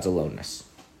discussing God's aloneness?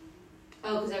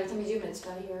 Oh, because every time you do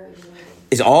mitzvah, you're...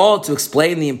 It's all to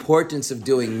explain the importance of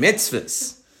doing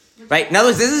mitzvahs. Right? In other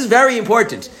words, this is very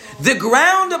important. The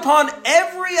ground upon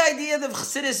every idea that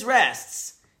Chassidus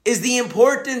rests is the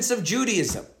importance of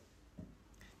Judaism.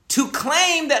 To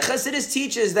claim that Chassidus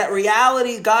teaches that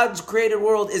reality, God's created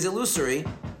world, is illusory,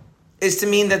 is to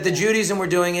mean that the Judaism we're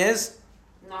doing is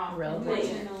Not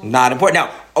relevant. not important.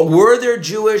 Now, were there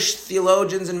Jewish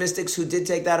theologians and mystics who did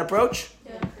take that approach?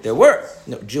 Yeah. There were.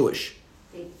 No, Jewish.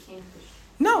 They became Christian.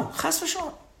 No, chas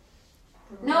v'shalom.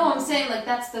 No, I'm saying like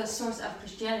that's the source of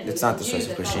Christianity. It's not the source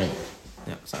of Christianity.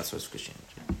 No, it's not the source of Christianity.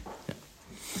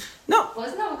 No.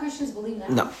 Wasn't that what Christians believe now?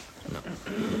 No.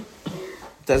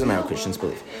 Doesn't matter what Christians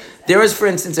believe. There was, for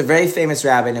instance, a very famous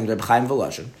rabbi named Rabbi Chaim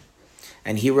Volozhin,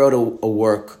 and he wrote a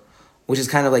work which is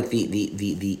kind of like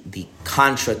the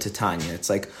contra to Tanya. It's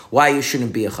like why you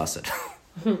shouldn't be a chassid.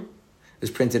 It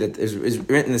was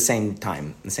written in the same time,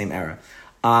 in the same era.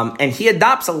 And he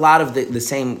adopts a lot of the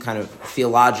same kind of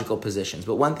theological positions.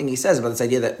 But one thing he says about this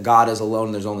idea that God is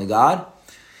alone, there's only God,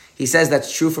 he says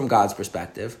that's true from God's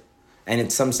perspective, and in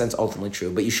some sense ultimately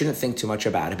true, but you shouldn't think too much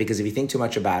about it, because if you think too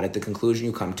much about it, the conclusion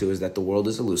you come to is that the world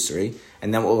is illusory,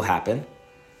 and then what will happen?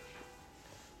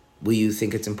 Will you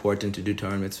think it's important to do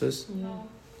Torah and mitzvahs? No.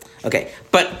 Okay,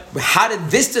 but how did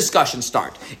this discussion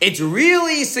start? It's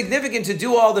really significant to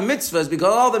do all the mitzvahs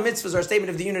because all the mitzvahs are a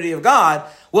statement of the unity of God.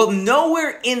 Well,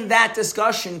 nowhere in that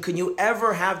discussion can you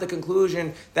ever have the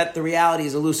conclusion that the reality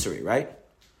is illusory, right?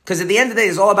 Because at the end of the day,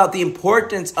 it's all about the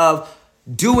importance of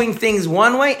doing things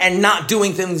one way and not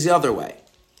doing things the other way.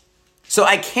 So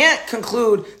I can't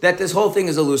conclude that this whole thing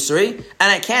is illusory, and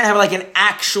I can't have like an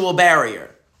actual barrier.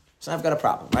 So I've got a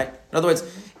problem, right? In other words,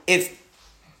 if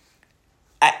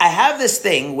I have this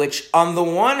thing which, on the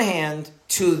one hand,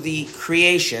 to the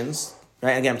creations,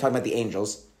 right? Again, I'm talking about the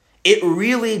angels. It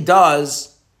really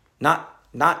does, not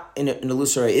in an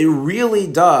illusory, it really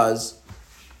does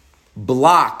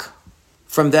block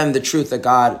from them the truth that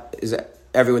God is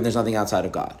everywhere. There's nothing outside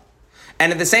of God,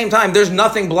 and at the same time, there's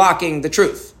nothing blocking the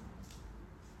truth.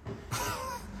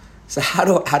 So how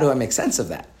do I make sense of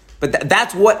that? But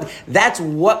that's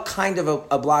what kind of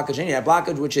a blockage in here. A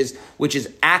blockage which is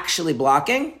actually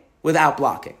blocking without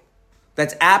blocking.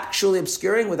 That's actually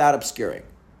obscuring without obscuring.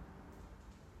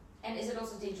 And is it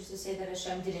also dangerous to say that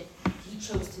Hashem he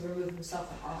chose to remove himself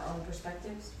from our own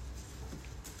perspectives?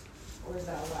 Or is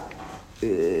that allowed?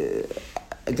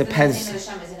 It depends. The name of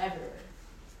Hashem isn't everywhere.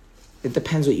 It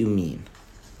depends what you mean.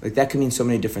 Like that could mean so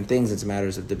many different things. It's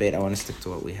matters of debate. I want to stick to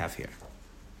what we have here.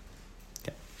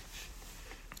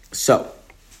 So,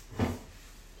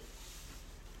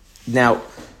 now,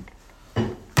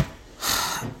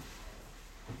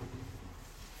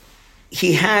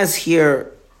 he has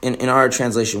here, in our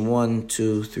translation, 1,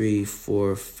 2, 3,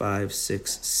 4, 5,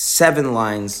 6, 7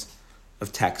 lines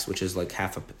of text, which is like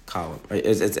half a column. Right?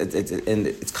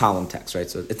 It's column text, right?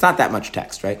 So it's not that much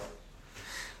text, right?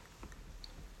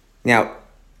 Now,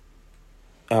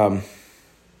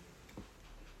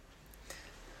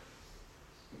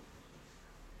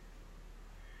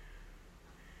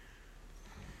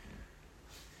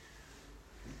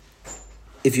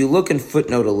 if you look in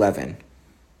footnote 11,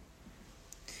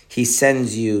 he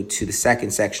sends you to the second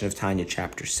section of Tanya,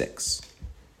 chapter 6.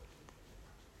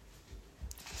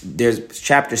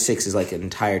 Chapter 6 is like an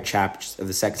entire chapter of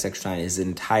the second section of Tanya, is an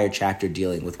entire chapter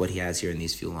dealing with what he has here in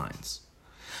these few lines.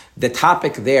 The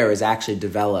topic there is actually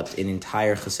developed in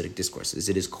entire Hasidic discourses.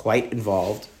 It is quite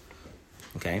involved.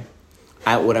 Okay,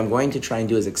 what I'm going to try and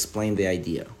do is explain the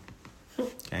idea.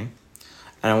 Okay.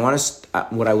 And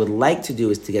what I would like to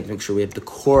do is to make sure we have the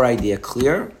core idea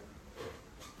clear.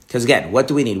 Because again, what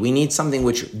do we need? We need something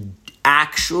which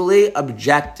actually,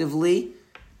 objectively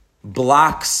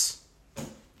blocks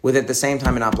with at the same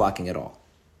time and not blocking at all.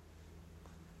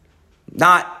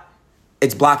 Not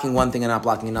it's blocking one thing and not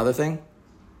blocking another thing.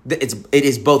 It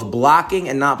is both blocking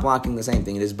and not blocking the same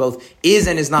thing. It is both is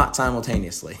and is not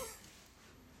simultaneously.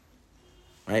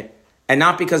 Right? And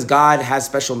not because God has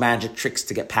special magic tricks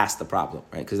to get past the problem,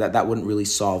 right? Because that wouldn't really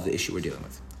solve the issue we're dealing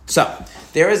with. So,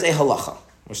 there is a halacha.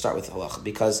 We'll start with halacha,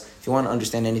 because if you want to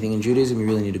understand anything in Judaism, you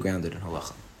really need to ground it in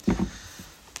halacha.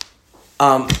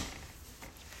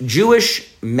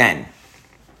 Jewish men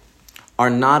are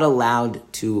not allowed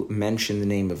to mention the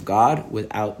name of God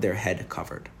without their head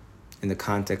covered, in the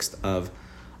context of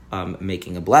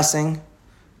making a blessing,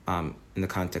 in the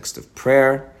context of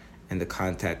prayer, in the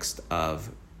context of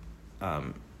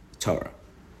Torah.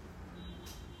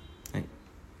 Right?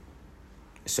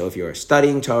 So if you're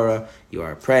studying Torah, you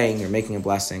are praying, you're making a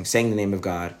blessing, saying the name of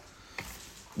God,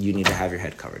 you need to have your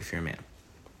head covered if you're a man.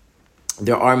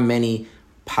 There are many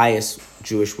pious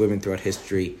Jewish women throughout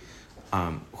history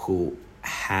who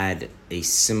had a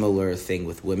similar thing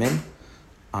with women.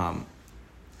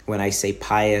 When I say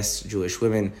pious Jewish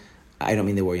women, I don't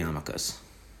mean they wore yarmulkes.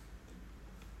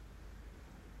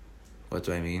 What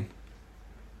do I mean?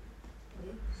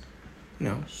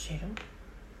 No.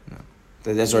 No.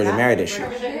 That's already a married issue.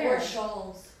 They wear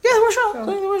shawls. Yeah, they wear shawls.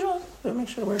 They wear shawls. They make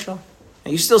sure to wear shawl.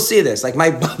 And you still see this. Like my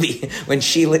Bubby, when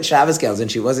she lit Shabbos candles,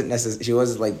 and she was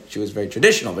very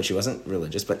traditional, but she wasn't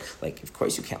religious. But like, of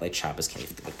course, you can't light Shabbos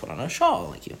candles. You have to put on a shawl,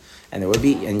 like you. And there would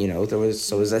be, and there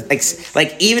was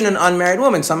like even an unmarried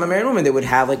woman, some unmarried women, they would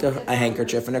have like a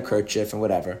handkerchief and a kerchief and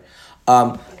whatever.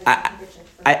 I'm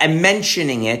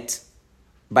mentioning it.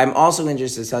 But I'm also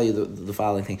interested to tell you the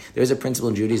following thing. There's a principle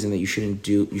in Judaism that you shouldn't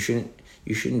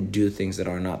do things that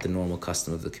are not the normal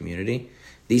custom of the community.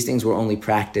 These things were only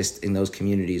practiced in those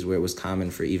communities where it was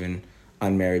common for even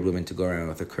unmarried women to go around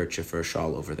with a kerchief or a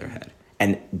shawl over their head.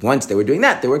 And once they were doing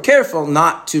that, they were careful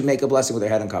not to make a blessing with their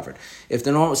head uncovered. If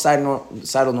the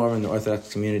societal norm in the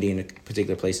Orthodox community in a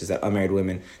particular place is that unmarried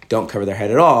women don't cover their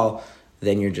head at all,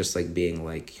 then you're just like being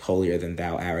like holier than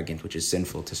thou, arrogant, which is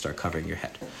sinful to start covering your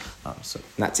head. So I'm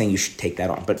not saying you should take that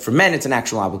on, but for men, it's an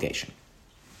actual obligation.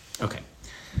 Okay.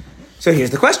 So here's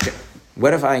the question.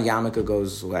 What if a yarmulke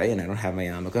goes away and I don't have my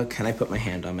yarmulke? Can I put my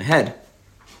hand on my head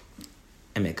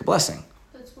and make a blessing?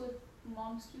 That's what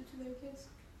moms do to their kids.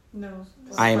 No.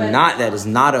 That is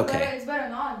not okay. It's better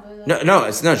not, but...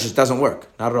 It just doesn't work.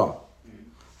 Not at all.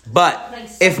 But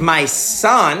if my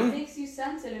son... It makes you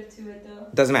sensitive to it, though.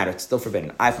 Doesn't matter. It's still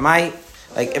forbidden. If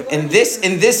in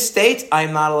this state,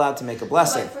 I'm not allowed to make a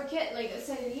blessing. But for kids,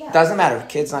 yeah. Doesn't matter.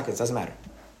 Kids, not kids. Doesn't matter.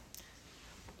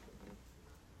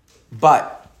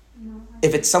 But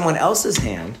if it's someone else's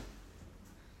hand,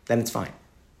 then it's fine.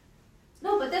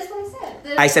 No, but that's what I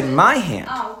said. I said my hand.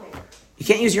 Oh, okay. You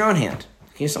can't use your own hand.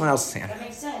 You can use someone else's hand. That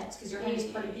makes sense, because your hand is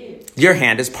part of you. Your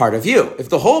hand is part of you. If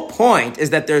the whole point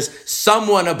is that there's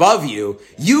someone above you,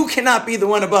 you cannot be the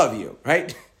one above you,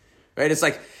 right? Right? It's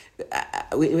like,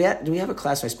 do we have a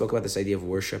class where I spoke about this idea of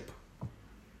worship?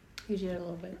 You did a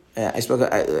little bit.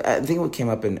 I think it came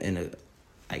up in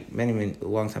a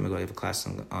long time ago. I have a class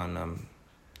on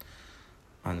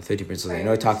the 30 principles. I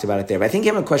know I talked about it there, but I think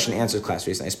you have a question and answer class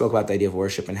recently. I spoke about the idea of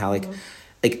worship and how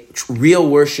real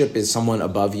worship is someone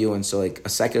above you, and so like a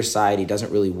secular society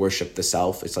doesn't really worship the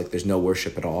self. It's like there's no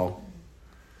worship at all.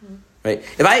 Right?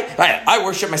 If I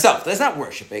worship myself, that's not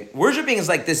worshiping. Worshiping is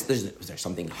like this. There's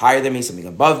something higher than me, something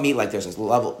above me. Like there's a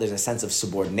level, there's a sense of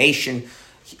subordination,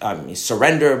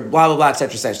 surrender, blah blah blah,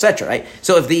 etc. Right?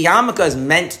 So if the yarmulke is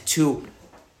meant to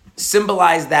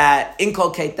symbolize that,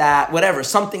 inculcate that, whatever,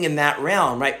 something in that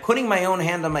realm, right? Putting my own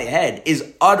hand on my head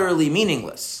is utterly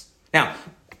meaningless. Now,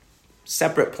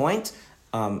 separate point.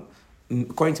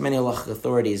 According to many halachic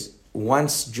authorities,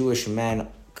 once Jewish men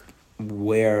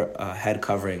wear a head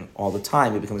covering all the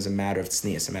time, it becomes a matter of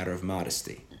tznius, a matter of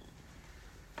modesty.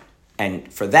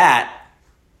 And for that,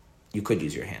 you could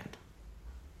use your hand.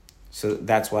 So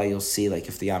that's why you'll see, like,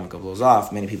 if the yarmulke blows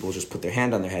off, many people will just put their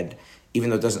hand on their head, even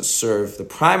though it doesn't serve the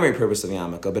primary purpose of the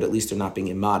yarmulke, but at least they're not being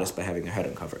immodest by having their head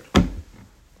uncovered.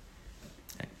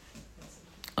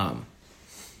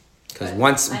 Because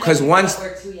once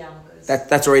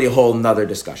that's already a whole nother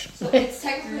discussion. So it's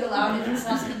technically allowed if it's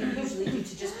not something you usually do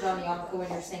to just put on the yarmulke when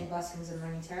you're saying blessings and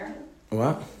learning Torah.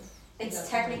 What? It's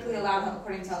technically allowed,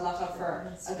 according to halacha,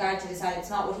 for a guy to decide it's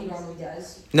not what he normally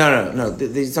does. No.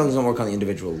 These things don't work on the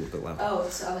individual level. Oh,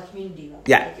 it's on the community level.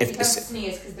 Yeah. Like, it becomes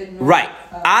tznius because the normal, right.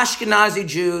 Ashkenazi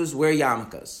Jews wear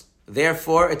yarmulkes.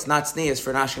 Therefore, it's not tznius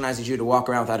for an Ashkenazi Jew to walk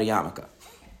around without a yarmulke.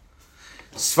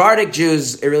 Sephardic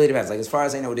Jews, it really depends. Like, as far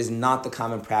as I know, it is not the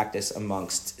common practice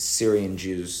amongst Syrian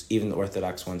Jews, even the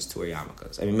Orthodox ones, to wear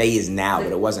yarmulkes. I mean, maybe is now,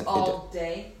 but it wasn't. All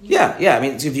day? Yeah. I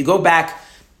mean, so if you go back,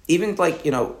 even like,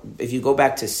 if you go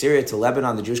back to Syria, to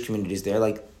Lebanon, the Jewish communities there,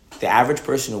 like the average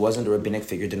person who wasn't a rabbinic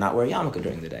figure did not wear a yarmulke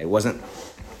during the day. It wasn't.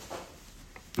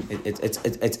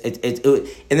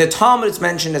 In the Talmud, it's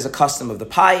mentioned as a custom of the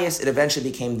pious. It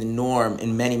eventually became the norm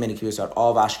in many, many communities throughout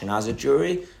all of Ashkenazic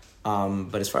Jewry.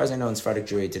 But as far as I know, in Sephardic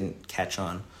Jewry, it didn't catch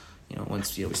on.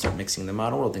 Once we start mixing the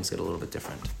modern world, things get a little bit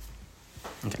different.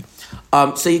 Okay.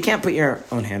 So you can't put your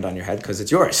own hand on your head because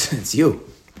it's yours. It's you.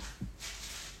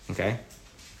 Okay?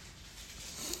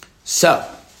 So,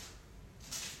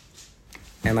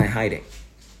 am I hiding?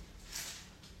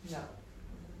 No.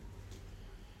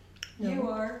 No. You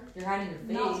are. You're hiding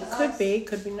your face.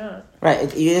 Could be not.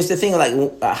 Right. It's the thing like,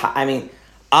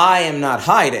 I am not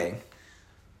hiding,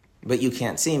 but you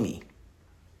can't see me.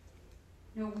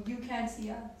 No, you can't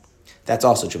see us. That's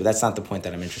also true, but that's not the point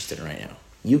that I'm interested in right now.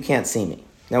 You can't see me.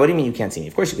 Now, what do you mean you can't see me?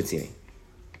 Of course you could see me.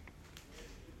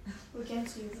 We can't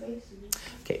see your face.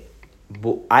 Okay.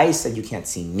 But I said you can't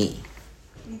see me.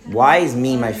 Why is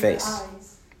me my face?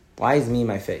 Why is me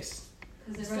my face?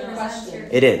 Because it's a question.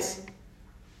 It is.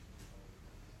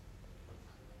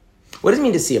 What does it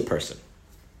mean to see a person?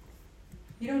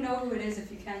 You don't know who it is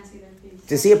if you can't see their face.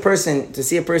 To see a person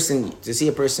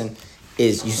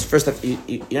is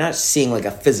you're not seeing like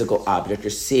a physical object.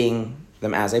 You're seeing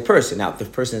them as a person. Now, the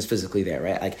person is physically there,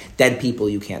 right? Like dead people,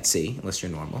 you can't see unless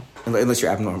you're normal, unless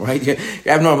you're abnormal, right? You're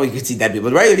abnormal, you can see dead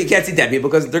people, right? You can't see dead people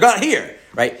because they're not here,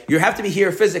 right? You have to be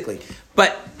here physically.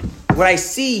 But when I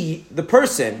see the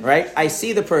person, right? I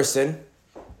see the person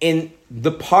in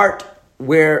the part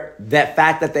where that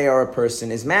fact that they are a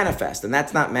person is manifest, and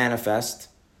that's not manifest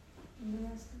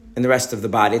in the rest of the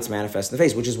body. It's manifest in the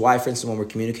face, which is why, for instance, when we're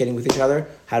communicating with each other,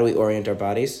 how do we orient our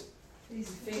bodies?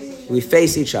 We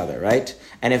face each other, right?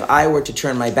 And if I were to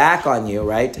turn my back on you,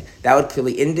 right, that would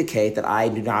clearly indicate that I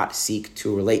do not seek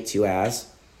to relate to you as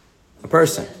a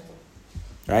person,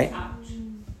 right?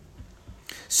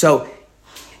 So,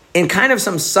 in kind of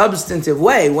some substantive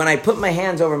way, when I put my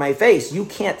hands over my face, you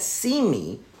can't see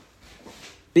me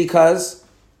because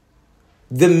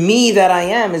the me that I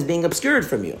am is being obscured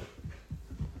from you.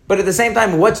 But at the same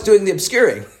time, what's doing the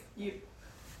obscuring? You.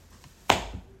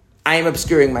 I am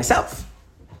obscuring myself.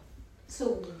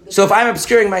 So if I'm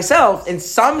obscuring myself, in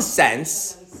some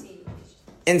sense,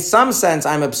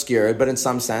 I'm obscured, but in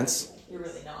some sense, You're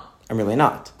really not. I'm really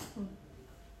not.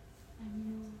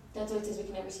 That's why it says we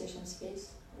can never see Hashem's face,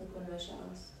 like when Moshe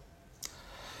asked.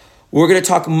 We're going to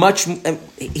talk much.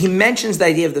 He mentions the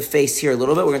idea of the face here a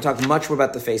little bit. We're going to talk much more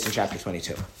about the face in chapter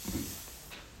 22.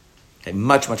 Okay,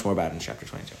 much more about it in chapter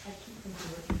 22.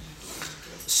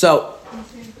 So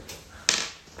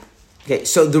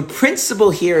the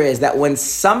principle here is that when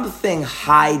something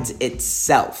hides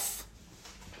itself,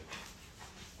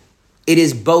 it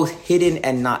is both hidden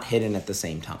and not hidden at the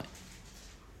same time.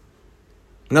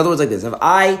 In other words, like this: if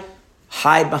I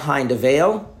hide behind a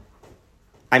veil,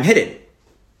 I'm hidden,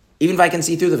 even if I can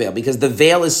see through the veil, because the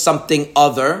veil is something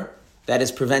other that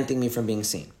is preventing me from being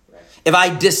seen. Right. If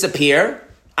I disappear,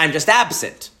 I'm just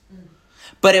absent.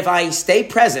 But if I stay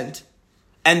present,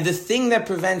 and the thing that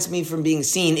prevents me from being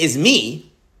seen is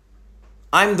me,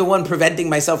 I'm the one preventing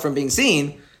myself from being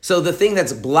seen, so the thing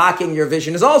that's blocking your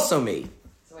vision is also me.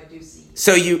 So I do see you.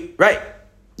 So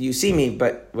you see me,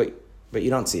 but you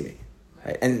don't see me.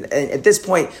 Right? And at this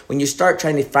point, when you start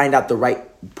trying to find out the right,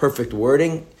 perfect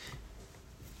wording,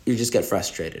 you just get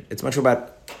frustrated. It's much more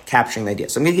about capturing the idea.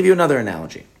 So I'm going to give you another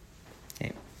analogy.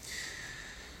 Okay.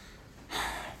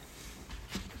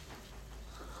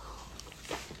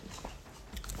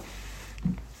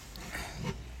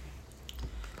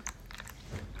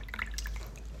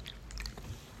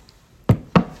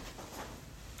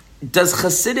 Does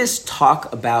Chassidus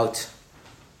talk about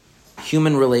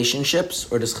human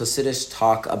relationships, or does Chassidus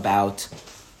talk about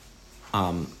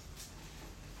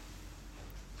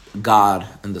God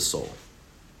and the soul?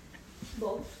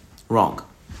 Both. Wrong.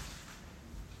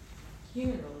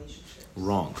 Human relationships.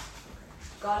 Wrong.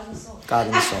 God and the soul. God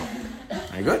and the soul.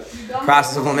 Very good.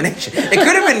 Process of elimination. It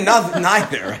could have been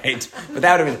neither, right? But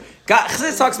that would have been...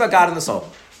 Chassidus talks about God and the soul.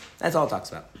 That's all it talks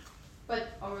about. But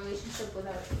our relationship with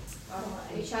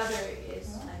each other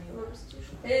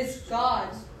is God.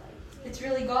 It's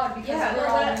really God because we're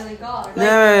all really God.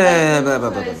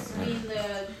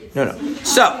 No.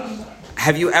 So,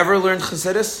 have you ever learned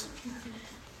Chassidus?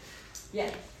 Yeah.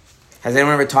 Has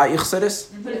anyone ever taught you Chassidus?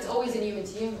 But it's always in human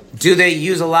to human. Do they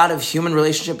use a lot of human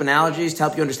relationship analogies to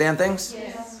help you understand things?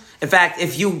 Yes. In fact,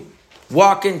 if you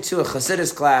walk into a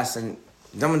Chassidus class and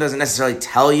someone doesn't necessarily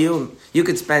tell you, you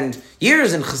could spend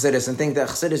years in Chassidus and think that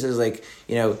Chassidus is like,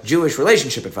 Jewish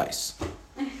relationship advice.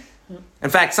 In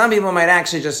fact, some people might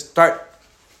actually just start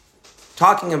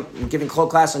talking and giving whole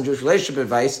class on Jewish relationship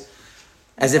advice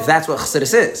as if that's what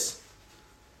Chassidus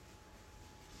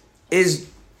is.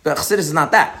 But Chassidus is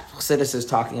not that. Chassidus is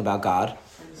talking about God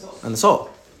and the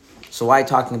soul. So why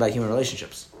talking about human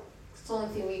relationships? It's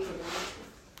only the way you can do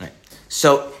it. Right.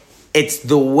 So it's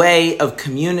the way of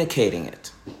communicating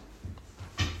it.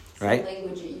 Right? The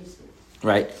language it uses.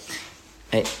 Right.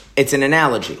 It's an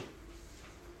analogy.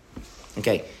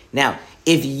 Okay. Now,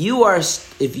 if you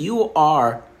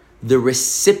are the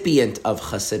recipient of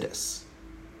Chassidus,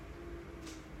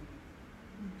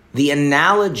 the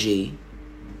analogy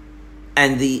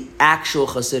and the actual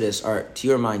Chassidus are, to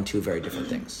your mind, two very different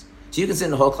things. So you can sit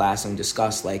in the whole class and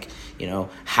discuss,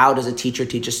 how does a teacher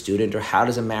teach a student, or how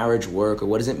does a marriage work, or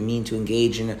what does it mean to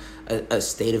engage in a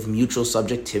state of mutual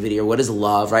subjectivity, or what is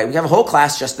love, right? We have a whole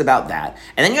class just about that.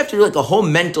 And then you have to do a whole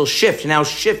mental shift. You now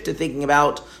shift to thinking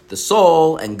about the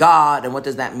soul and God, and what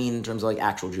does that mean in terms of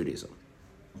actual Judaism,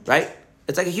 right?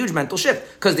 It's a huge mental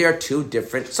shift, because they are two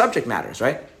different subject matters,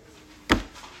 right?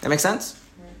 That makes sense?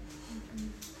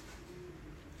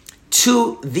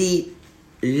 To the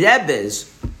Rebbes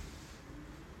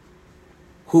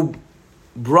who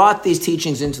brought these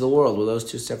teachings into the world, were those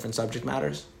two different subject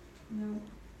matters?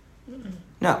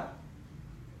 No.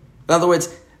 In other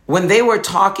words, when they were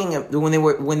talking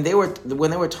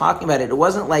about it, it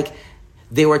wasn't like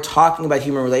they were talking about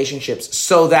human relationships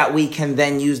so that we can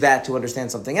then use that to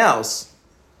understand something else.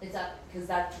 Because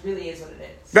that really is what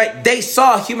it is. Right. They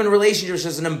saw human relationships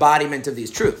as an embodiment of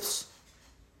these truths.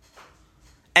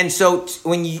 And so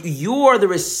when you are the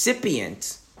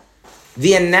recipient,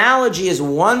 the analogy is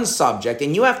one subject,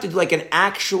 and you have to do an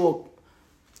actual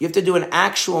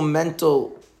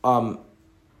mental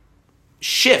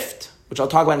shift, which I'll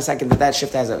talk about in a second, that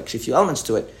shift has actually a few elements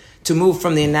to it, to move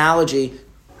from the analogy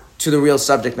to the real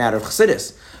subject matter of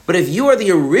Chassidus. But if you are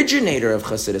the originator of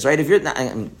Chassidus, right, if you're not,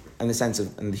 in the sense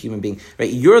of the human being, right,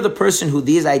 you're the person who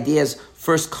these ideas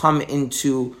first come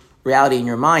into reality in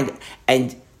your mind,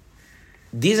 and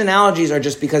these analogies are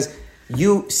just because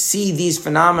you see these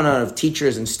phenomena of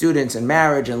teachers and students and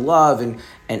marriage and love and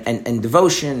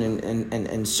devotion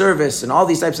and service and all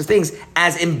these types of things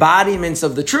as embodiments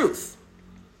of the truth.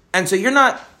 And so you're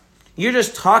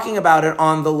just talking about it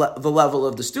on the level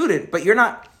of the student, but you're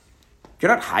not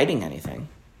hiding anything.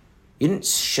 You didn't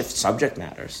shift subject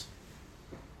matters.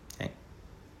 Okay.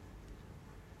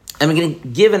 I'm going to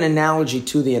give an analogy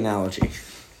to the analogy.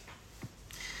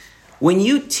 When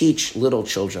you teach little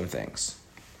children things,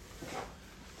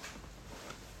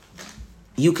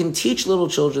 you can teach little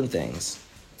children things,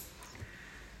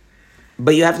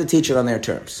 but you have to teach it on their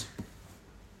terms.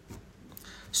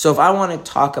 So if I want to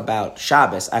talk about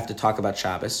Shabbos, I have to talk about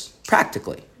Shabbos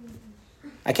practically.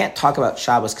 I can't talk about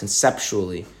Shabbos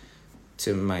conceptually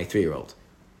to my 3-year-old.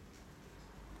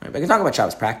 Right? But I can talk about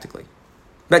Shabbos practically.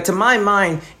 But to my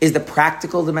mind, is the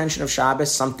practical dimension of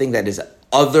Shabbos something that is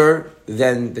other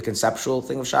than the conceptual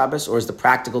thing of Shabbos? Or is the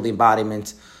practical the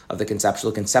embodiment of the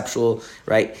conceptual? Conceptual,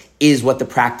 right, is what the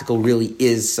practical really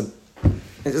is.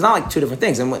 It's not two different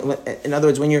things. And in other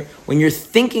words, when you're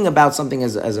thinking about something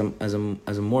as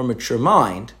a more mature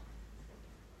mind,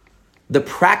 the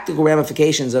practical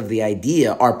ramifications of the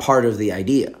idea are part of the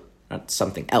idea, not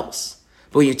something else.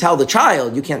 But when you tell the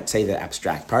child, you can't say the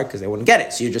abstract part because they wouldn't get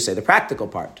it. So you just say the practical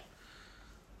part.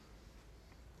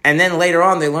 And then later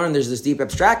on, they learn there's this deep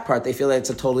abstract part. They feel that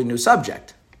it's a totally new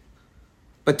subject.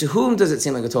 But to whom does it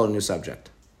seem like a totally new subject?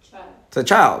 Child. To the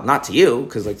child, not to you,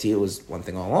 because to you it was one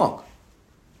thing all along.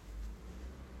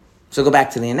 So go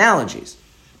back to the analogies.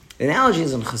 The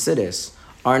analogies in Chassidus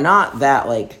are not that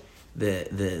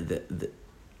they're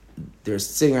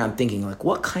sitting around thinking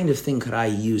what kind of thing could I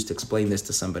use to explain this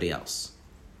to somebody else?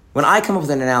 When I come up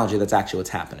with an analogy, that's actually what's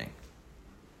happening.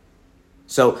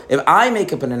 So if I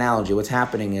make up an analogy, what's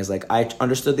happening is I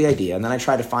understood the idea, and then I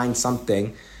try to find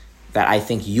something that I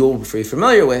think you'll be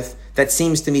familiar with that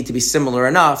seems to me to be similar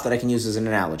enough that I can use as an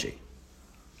analogy.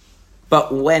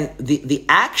 But when the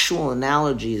actual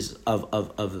analogies of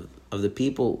the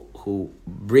people who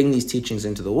bring these teachings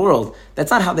into the world, that's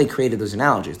not how they created those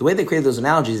analogies. The way they created those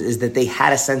analogies is that they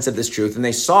had a sense of this truth, and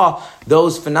they saw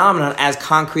those phenomena as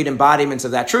concrete embodiments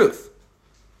of that truth.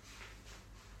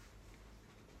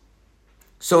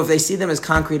 So if they see them as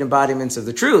concrete embodiments of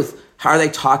the truth, how are they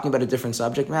talking about a different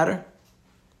subject matter?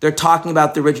 They're talking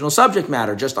about the original subject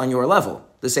matter, just on your level.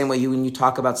 The same way when you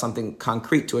talk about something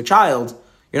concrete to a child,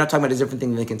 you're not talking about a different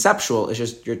thing than conceptual. It's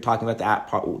just you're talking about that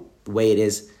part, the way it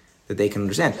is that they can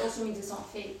understand. It also means it's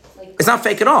not fake. It's not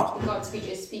fake at all. God's speech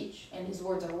is speech, and His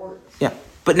words are words. Yeah.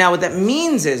 But now what that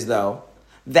means is, though,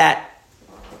 that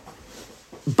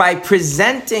by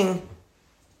presenting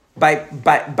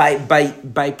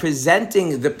by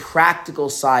presenting the practical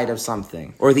side of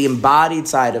something, or the embodied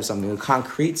side of something, the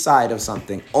concrete side of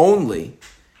something only,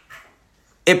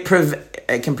 it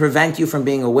can prevent you from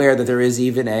being aware that there is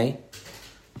even a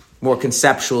more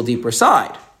conceptual, deeper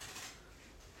side.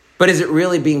 But is it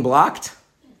really being blocked?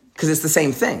 Because it's the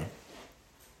same thing.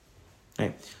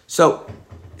 Right? So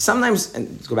sometimes, and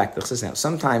let's go back to this now,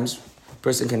 sometimes a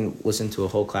person can listen to a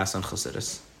whole class on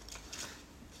Chassidus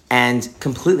and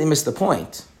completely miss the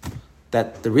point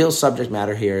that the real subject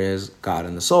matter here is God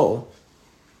and the soul.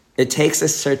 It takes a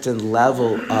certain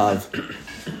level of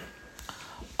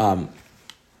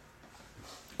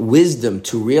wisdom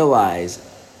to realize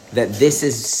that this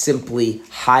is simply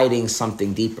hiding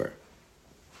something deeper.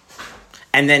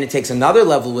 And then it takes another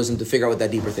level of wisdom to figure out what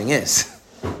that deeper thing is.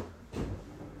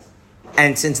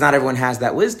 And since not everyone has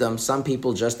that wisdom, some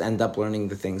people just end up learning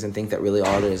the things and think that really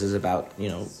all it is about,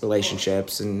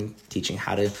 relationships and teaching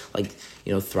how to,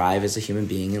 thrive as a human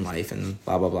being in life and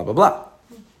blah, blah, blah, blah, blah.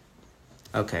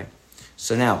 Okay.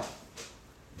 So now,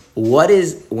 what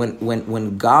is,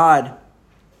 when God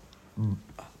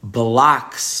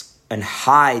blocks and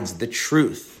hides the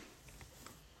truth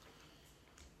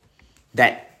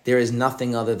that there is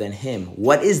nothing other than him,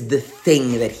 what is the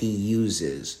thing that he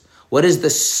uses? What is the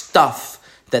stuff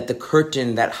that the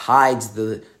curtain that hides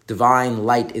the divine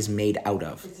light is made out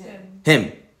of? It's him.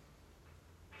 Him.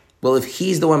 Well, if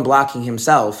he's the one blocking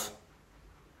himself,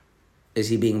 is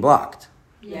he being blocked?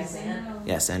 Yes and no.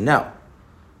 Yes and no.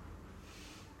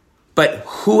 But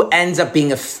who ends up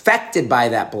being affected by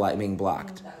that being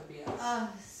blocked? That would be us.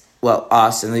 Us. Well,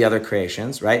 us and the other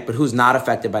creations, right? But who's not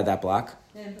affected by that block?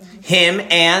 Him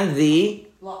and the...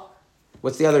 Block.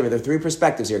 What's the other? There are three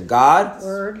perspectives here. God,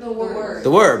 Word. The word.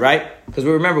 the Word, right? Because we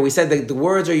remember, we said that the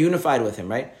words are unified with him,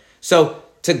 right? So,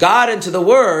 to God and to the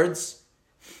words,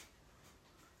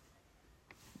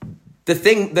 the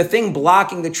thing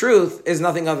blocking the truth is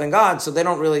nothing other than God, so they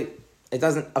don't really, it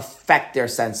doesn't affect their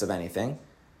sense of anything.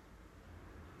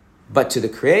 But to the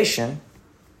creation,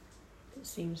 It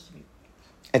seems to be.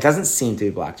 it doesn't seem to be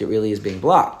blocked. It really is being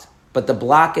blocked. But the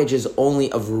blockage is only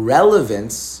of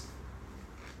relevance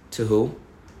to who?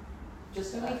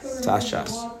 Just So we could us. remove Tashas.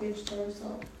 the blockage to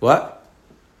ourselves. What?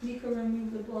 We could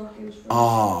remove the blockage from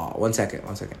Oh, one second.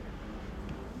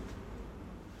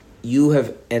 You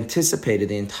have anticipated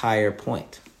the entire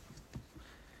point.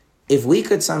 If we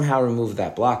could somehow remove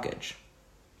that blockage,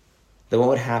 then what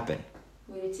would happen?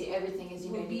 We would see everything as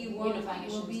unifying.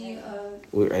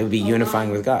 It would be unifying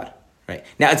with God. Right.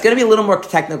 Now, it's going to be a little more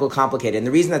technical, complicated. And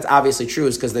the reason that's obviously true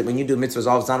is because when you do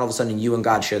mitzvahs, it's not all of a sudden you and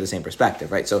God share the same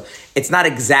perspective, right? So it's not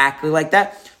exactly like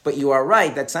that, but you are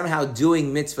right that somehow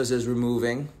doing mitzvahs is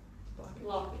removing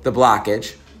the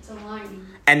blockage. It's aligning.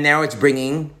 And now it's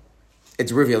revealing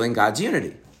God's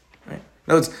unity. Right?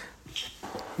 No, it's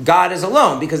God is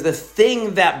alone, because the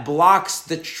thing that blocks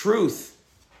the truth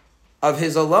of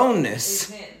his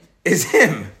aloneness is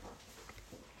him.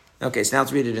 Okay, so now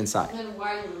let's read it inside. And then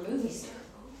why are we removing it?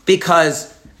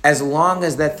 Because as long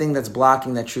as that thing that's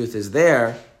blocking that truth is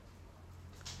there,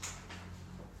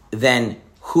 then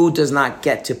who does not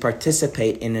get to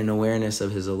participate in an awareness of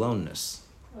his aloneness?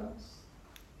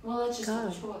 Well, that's just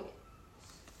God. a choice.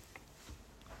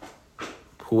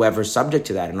 Whoever's subject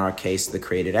to that, in our case, the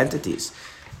created entities.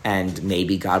 And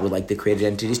maybe God would like the created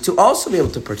entities to also be able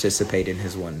to participate in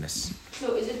his oneness.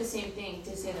 So is it the same thing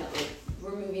to say that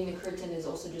removing the curtain is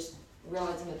also just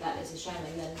realizing that is Hashem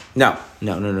and then... No.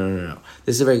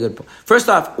 This is a very good point. First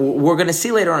off, we're going to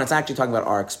see later on, it's actually talking about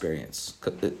our experience,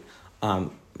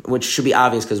 which should be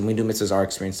obvious because when we do mitzvahs, our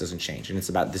experience doesn't change. And this is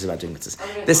about doing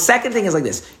mitzvahs. The second thing is like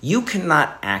this. You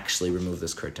cannot actually remove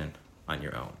this curtain on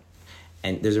your own.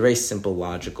 And there's a very simple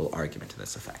logical argument to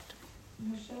this effect.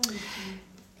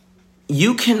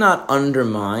 You cannot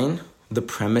undermine the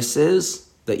premises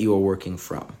that you are working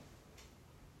from.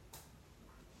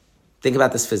 Think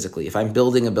about this physically. If I'm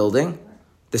building a building,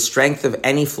 the strength of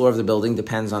any floor of the building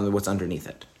depends on what's underneath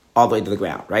it, all the way to the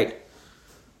ground, right?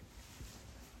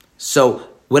 So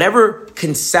whatever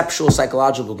conceptual,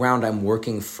 psychological ground I'm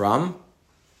working from,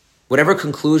 whatever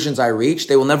conclusions I reach,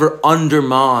 they will never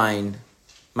undermine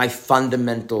my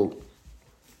fundamental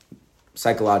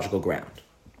psychological ground.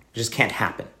 It just can't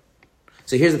happen.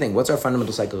 So here's the thing. What's our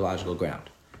fundamental psychological ground?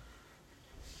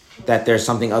 That there's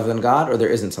something other than God, or there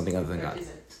isn't something other than God?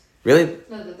 Really?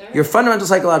 No, that there Your fundamental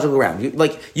psychological ground.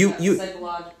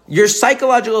 Your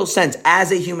psychological sense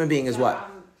as a human being is what?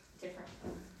 I'm different.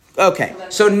 Okay.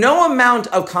 So no amount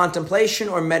of contemplation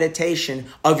or meditation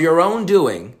of your own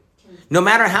doing, no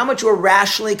matter how much you're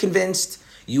rationally convinced,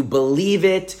 you believe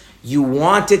it, you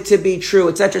want it to be true,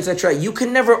 etc., you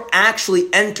can never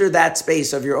actually enter that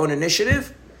space of your own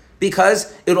initiative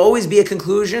because it'll always be a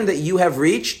conclusion that you have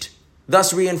reached,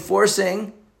 thus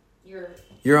reinforcing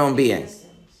your own being.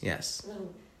 existence. Yes.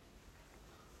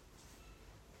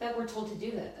 That we're told to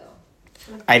do that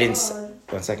though. I didn't...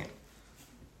 1 second.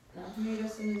 Made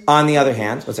us in this- On the other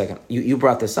hand, 1 second, you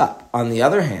brought this up. On the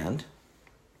other hand,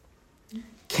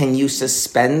 can you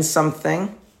suspend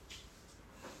something?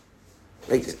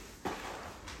 Like,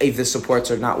 if the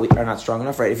supports are not strong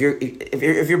enough, right?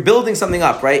 If you're building something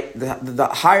up, right, the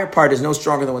higher part is no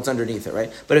stronger than what's underneath it,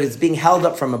 right? But if it's being held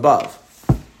up from above,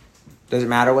 does it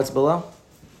matter what's below?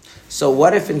 So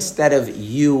what if instead of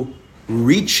you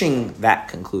reaching that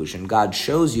conclusion, God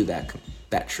shows you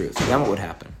that truth? Then what would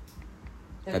happen?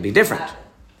 That'd be different.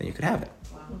 Then you could have it.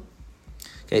 Wow.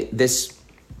 Okay,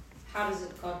 How does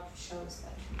it God show us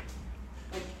that?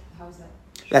 Like, how is that?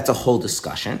 that's a whole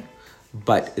discussion.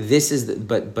 But this is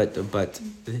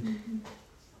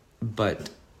but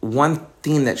one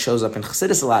theme that shows up in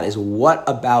Chassidus a lot is what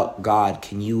about God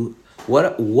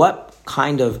what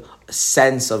kind of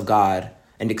sense of God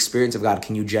and experience of God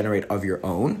can you generate of your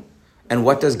own? And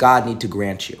what does God need to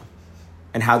grant you?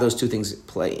 And how those two things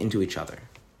play into each other.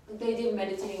 The idea of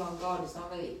meditating on God is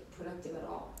not really productive at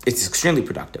all. It's extremely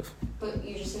productive. But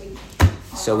you're just saying.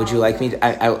 So would you like me to?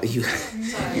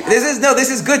 Sorry. This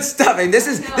is good stuff. And this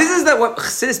is what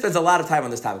Chassidus spends a lot of time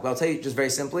on this topic. But I'll tell you just very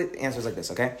simply. The answer is like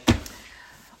this. Okay.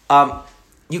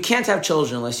 You can't have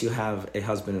children unless you have a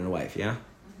husband and a wife. Yeah.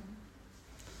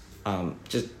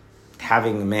 Just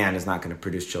having a man is not going to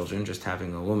produce children. Just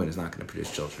having a woman is not going to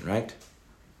produce children. Right.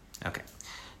 Okay.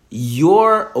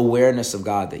 Your awareness of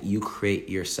God that you create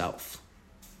yourself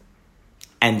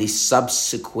and the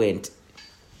subsequent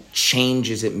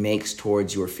changes it makes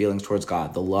towards your feelings towards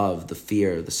God, the love, the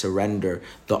fear, the surrender,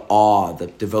 the awe, the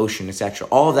devotion, etc.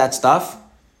 All of that stuff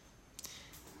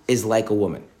is like a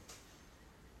woman.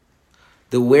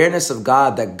 The awareness of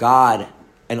God that God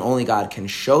and only God can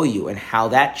show you and how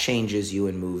that changes you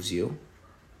and moves you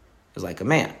is like a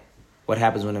man. What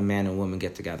happens when a man and woman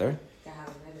get together?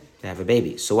 They have a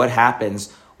baby. So what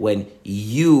happens when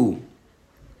you,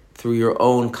 through your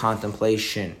own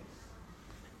contemplation,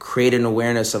 create an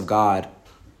awareness of God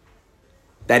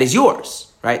that is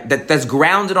yours, right? That's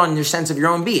grounded on your sense of your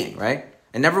own being, right?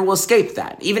 And never will escape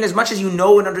that. Even as much as you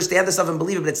know and understand this stuff and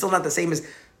believe it, but it's still not the same as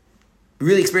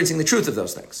really experiencing the truth of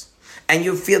those things. And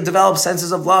you develop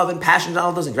senses of love and passion and all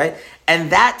of those things, right?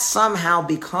 And that somehow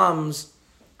becomes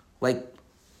like,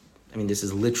 this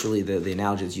is literally the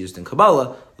analogy that's used in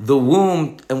Kabbalah, the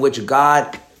womb in which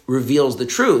God reveals the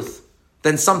truth,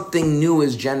 then something new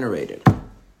is generated.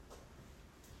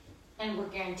 And we're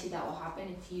guaranteed that will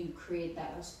happen if you create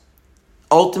that.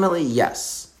 Ultimately,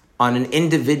 yes. On an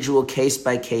individual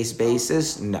case-by-case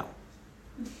basis, no.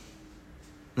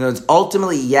 No, it's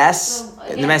ultimately yes, So,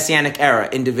 in the Messianic era.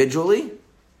 Individually,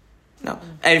 no.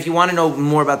 And if you want to know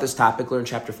more about this topic, learn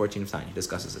chapter 14 of Tanya. He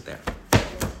discusses it there.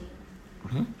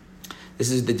 Mm-hmm. This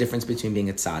is the difference between being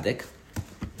a tzaddik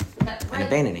and a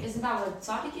Beinoni. Isn't that what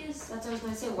tzaddik is? That's what I was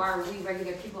going to say. Why are we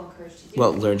regular people encouraged to do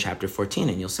Well, it? learn chapter 14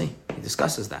 and you'll see. He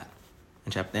discusses that.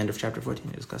 In the end of chapter 14,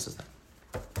 he discusses that.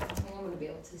 I think I'm going to be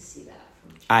able to see that.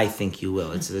 I think you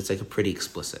will. It's like a pretty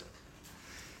explicit.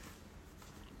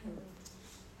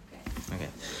 Okay.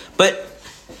 But,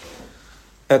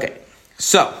 okay.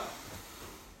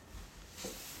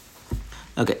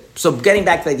 So getting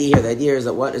back to the idea here, the idea is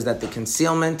that what? Is that the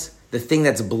concealment, the thing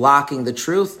that's blocking the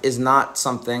truth, is not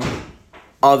something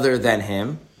other than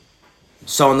him.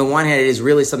 So on the one hand, it is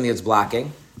really something that's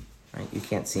blocking. Right? You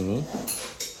can't see me.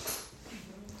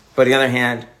 But on the other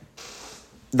hand,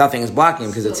 nothing is blocking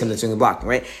him because it's him that's doing the blocking,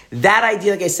 right? That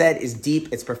idea, like I said, is deep,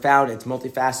 it's profound, it's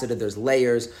multifaceted, there's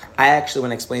layers. I actually,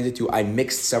 when I explained it to you, I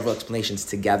mixed several explanations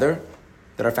together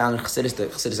that are found in Chassidus,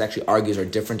 that Chassidus actually argues are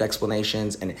different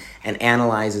explanations and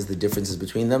analyzes the differences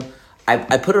between them.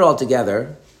 I put it all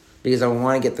together because I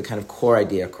want to get the kind of core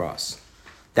idea across.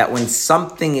 That when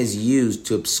something is used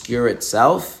to obscure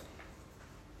itself,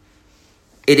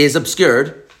 it is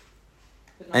obscured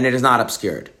and it is not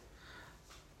obscured.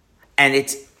 And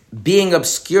it's being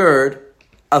obscured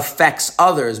affects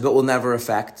others, but will never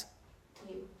affect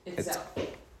Itself.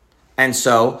 And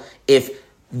so, if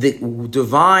the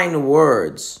divine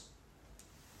words,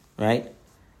 right,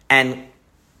 and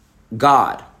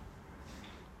God,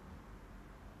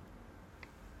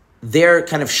 their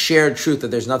kind of shared truth that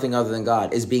there's nothing other than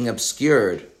God is being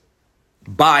obscured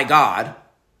by God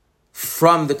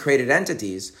from the created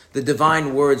entities, the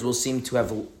divine words will seem to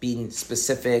have been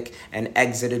specific and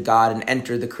exited God and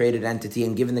entered the created entity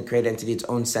and given the created entity its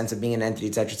own sense of being an entity,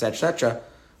 etc., etc., etc.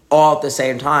 all at the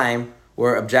same time,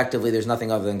 where objectively there's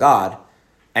nothing other than God,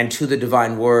 and to the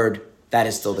divine word, that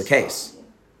is still the case.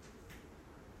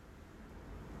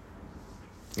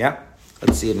 Yeah?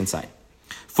 Let's see it inside.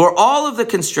 For all of the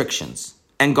constrictions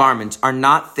and garments are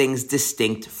not things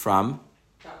distinct from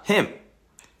him,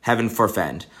 heaven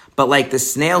forfend, but like the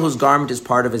snail whose garment is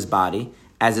part of his body,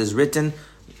 as is written,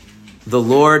 the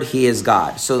Lord, he is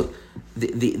God. So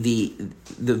the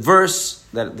verse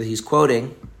that he's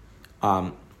quoting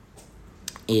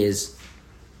is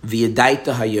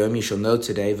V'yadaita hayom, you shall know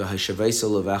today, v'hashavesa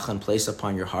levecha, and place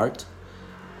upon your heart,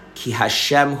 ki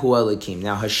Hashem hu Elokim.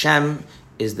 Now Hashem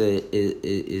is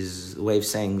the way of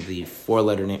saying the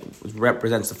four-letter name,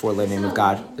 represents the four-letter name of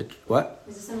God. What?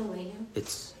 Is this in Elenu?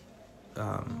 It's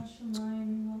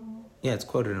it's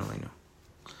quoted in Elenu.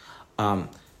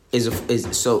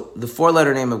 So the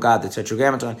four-letter name of God, the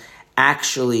Tetragrammaton,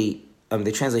 actually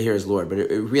they translate here as Lord, but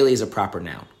it really is a proper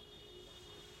noun.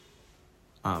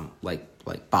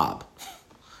 Like Bob.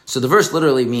 So the verse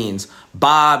literally means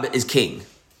Bob is king,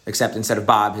 except instead of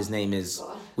Bob, his name is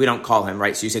God. We don't call him,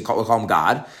 right? So you say we'll call him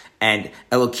God, and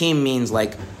Elohim means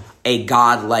like a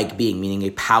God-like being, meaning a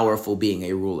powerful being,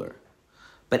 a ruler.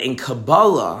 But in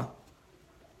Kabbalah,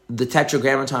 the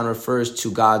Tetragrammaton refers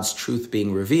to God's truth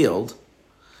being revealed,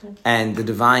 and the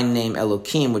divine name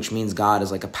Elohim, which means God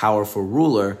is like a powerful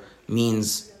ruler,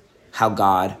 means how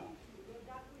God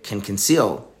can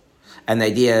conceal. And the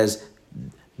idea is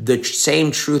the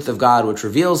same truth of God which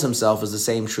reveals himself is the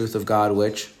same truth of God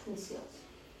which conceals,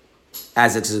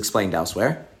 as it is explained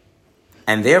elsewhere.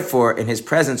 And therefore, in his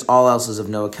presence, all else is of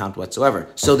no account whatsoever.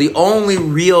 So the only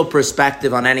real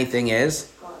perspective on anything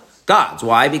is God's.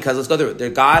 Why? Because let's go through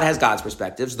it. God has God's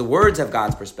perspectives. The words have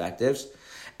God's perspectives.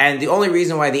 And the only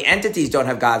reason why the entities don't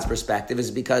have God's perspective is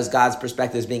because God's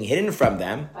perspective is being hidden from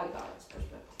them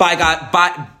by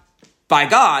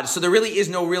God. So there really is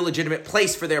no real legitimate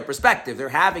place for their perspective. They're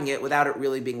having it without it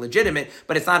really being legitimate,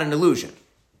 but it's not an illusion.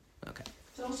 Okay.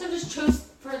 So Hashem just chose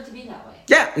for it to be that way.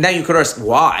 Yeah. Now you could ask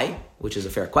why, which is a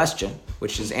fair question,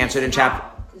 which is answered in chapter.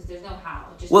 Because there's no how.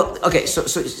 Well, okay. So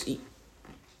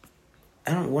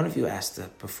I don't. One of you asked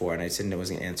that before, and I said I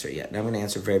wasn't going to answer it yet. Now I'm going to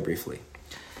answer very briefly.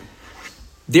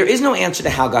 There is no answer to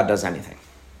how God does anything.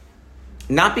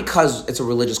 Not because it's a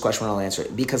religious question when I'll answer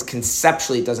it, because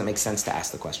conceptually it doesn't make sense to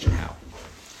ask the question how.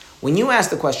 When you ask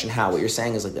the question how, what you're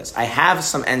saying is like this. I have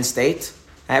some end state,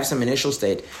 I have some initial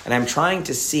state, and I'm trying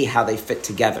to see how they fit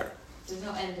together. There's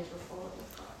no end before.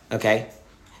 Okay?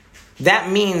 That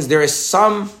means there is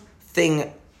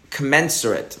something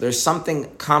commensurate. There's something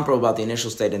comparable about the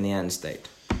initial state and the end state.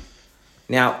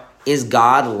 Now, is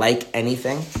God like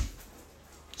anything?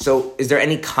 So is there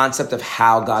any concept of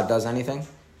how God does anything?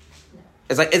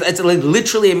 It's like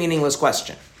literally a meaningless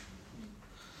question.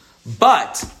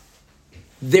 But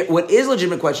what is a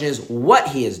legitimate question is what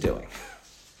he is doing.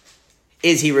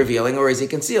 Is he revealing or is he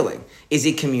concealing? Is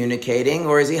he communicating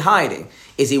or is he hiding?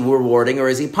 Is he rewarding or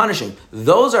is he punishing?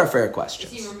 Those are fair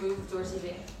questions. Is he removed or is he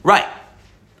there? Right.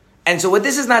 And so what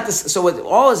this is not this, so what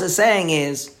all this is saying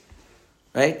is,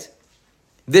 right?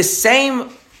 The same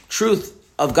truth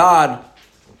of God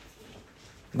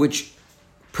which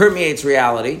permeates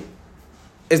reality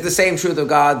is the same truth of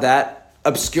God that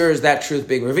obscures that truth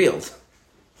being revealed.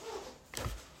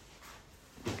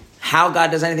 How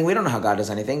God does anything, we don't know how God does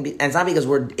anything. And it's not because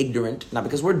we're ignorant, not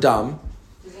because we're dumb.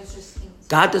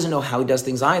 God doesn't know how he does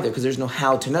things either, because there's no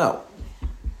how to know.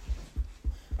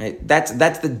 Right? That's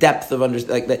the depth of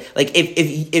understanding. Like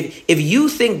if you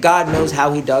think God knows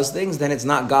how he does things, then it's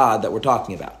not God that we're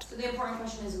talking about. So the important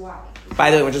question is why?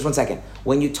 By the way, just 1 second.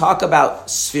 When you talk about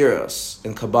spheros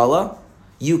in Kabbalah,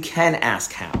 you can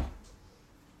ask how.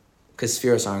 Because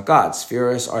spheros aren't God.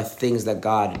 Spheros are things that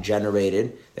God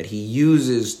generated, that he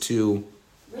uses to...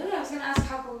 Really? I was going to ask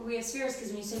how we have spheros, because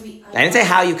when you said we... I didn't say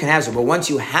how you can have them, but once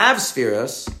you have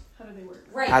spheros... How do they work?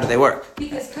 Right. How do they work?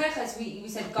 Because kaichas, we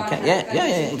said God...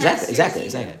 Okay. Exactly.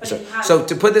 So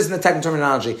to put this in the technical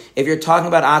terminology, if you're talking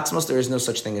about atzmos, there is no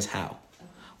such thing as how.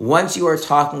 Once you are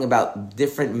talking about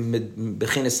different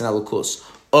bechinas and elukus,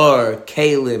 or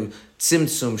kalim,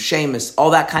 tzimtzum, shemus,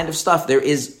 all that kind of stuff, there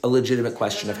is a legitimate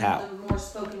question of how. The more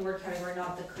spoken word category,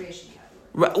 not the creation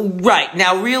category. Right.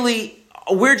 Now, really,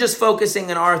 we're just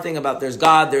focusing on our thing about there's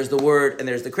God, there's the Word, and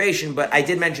there's the creation, but I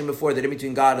did mention before that in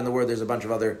between God and the Word, there's a bunch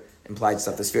of other implied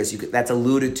stuff, the spheres. That's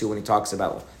alluded to when he talks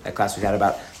about that class we had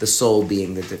about the soul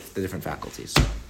being the different faculties.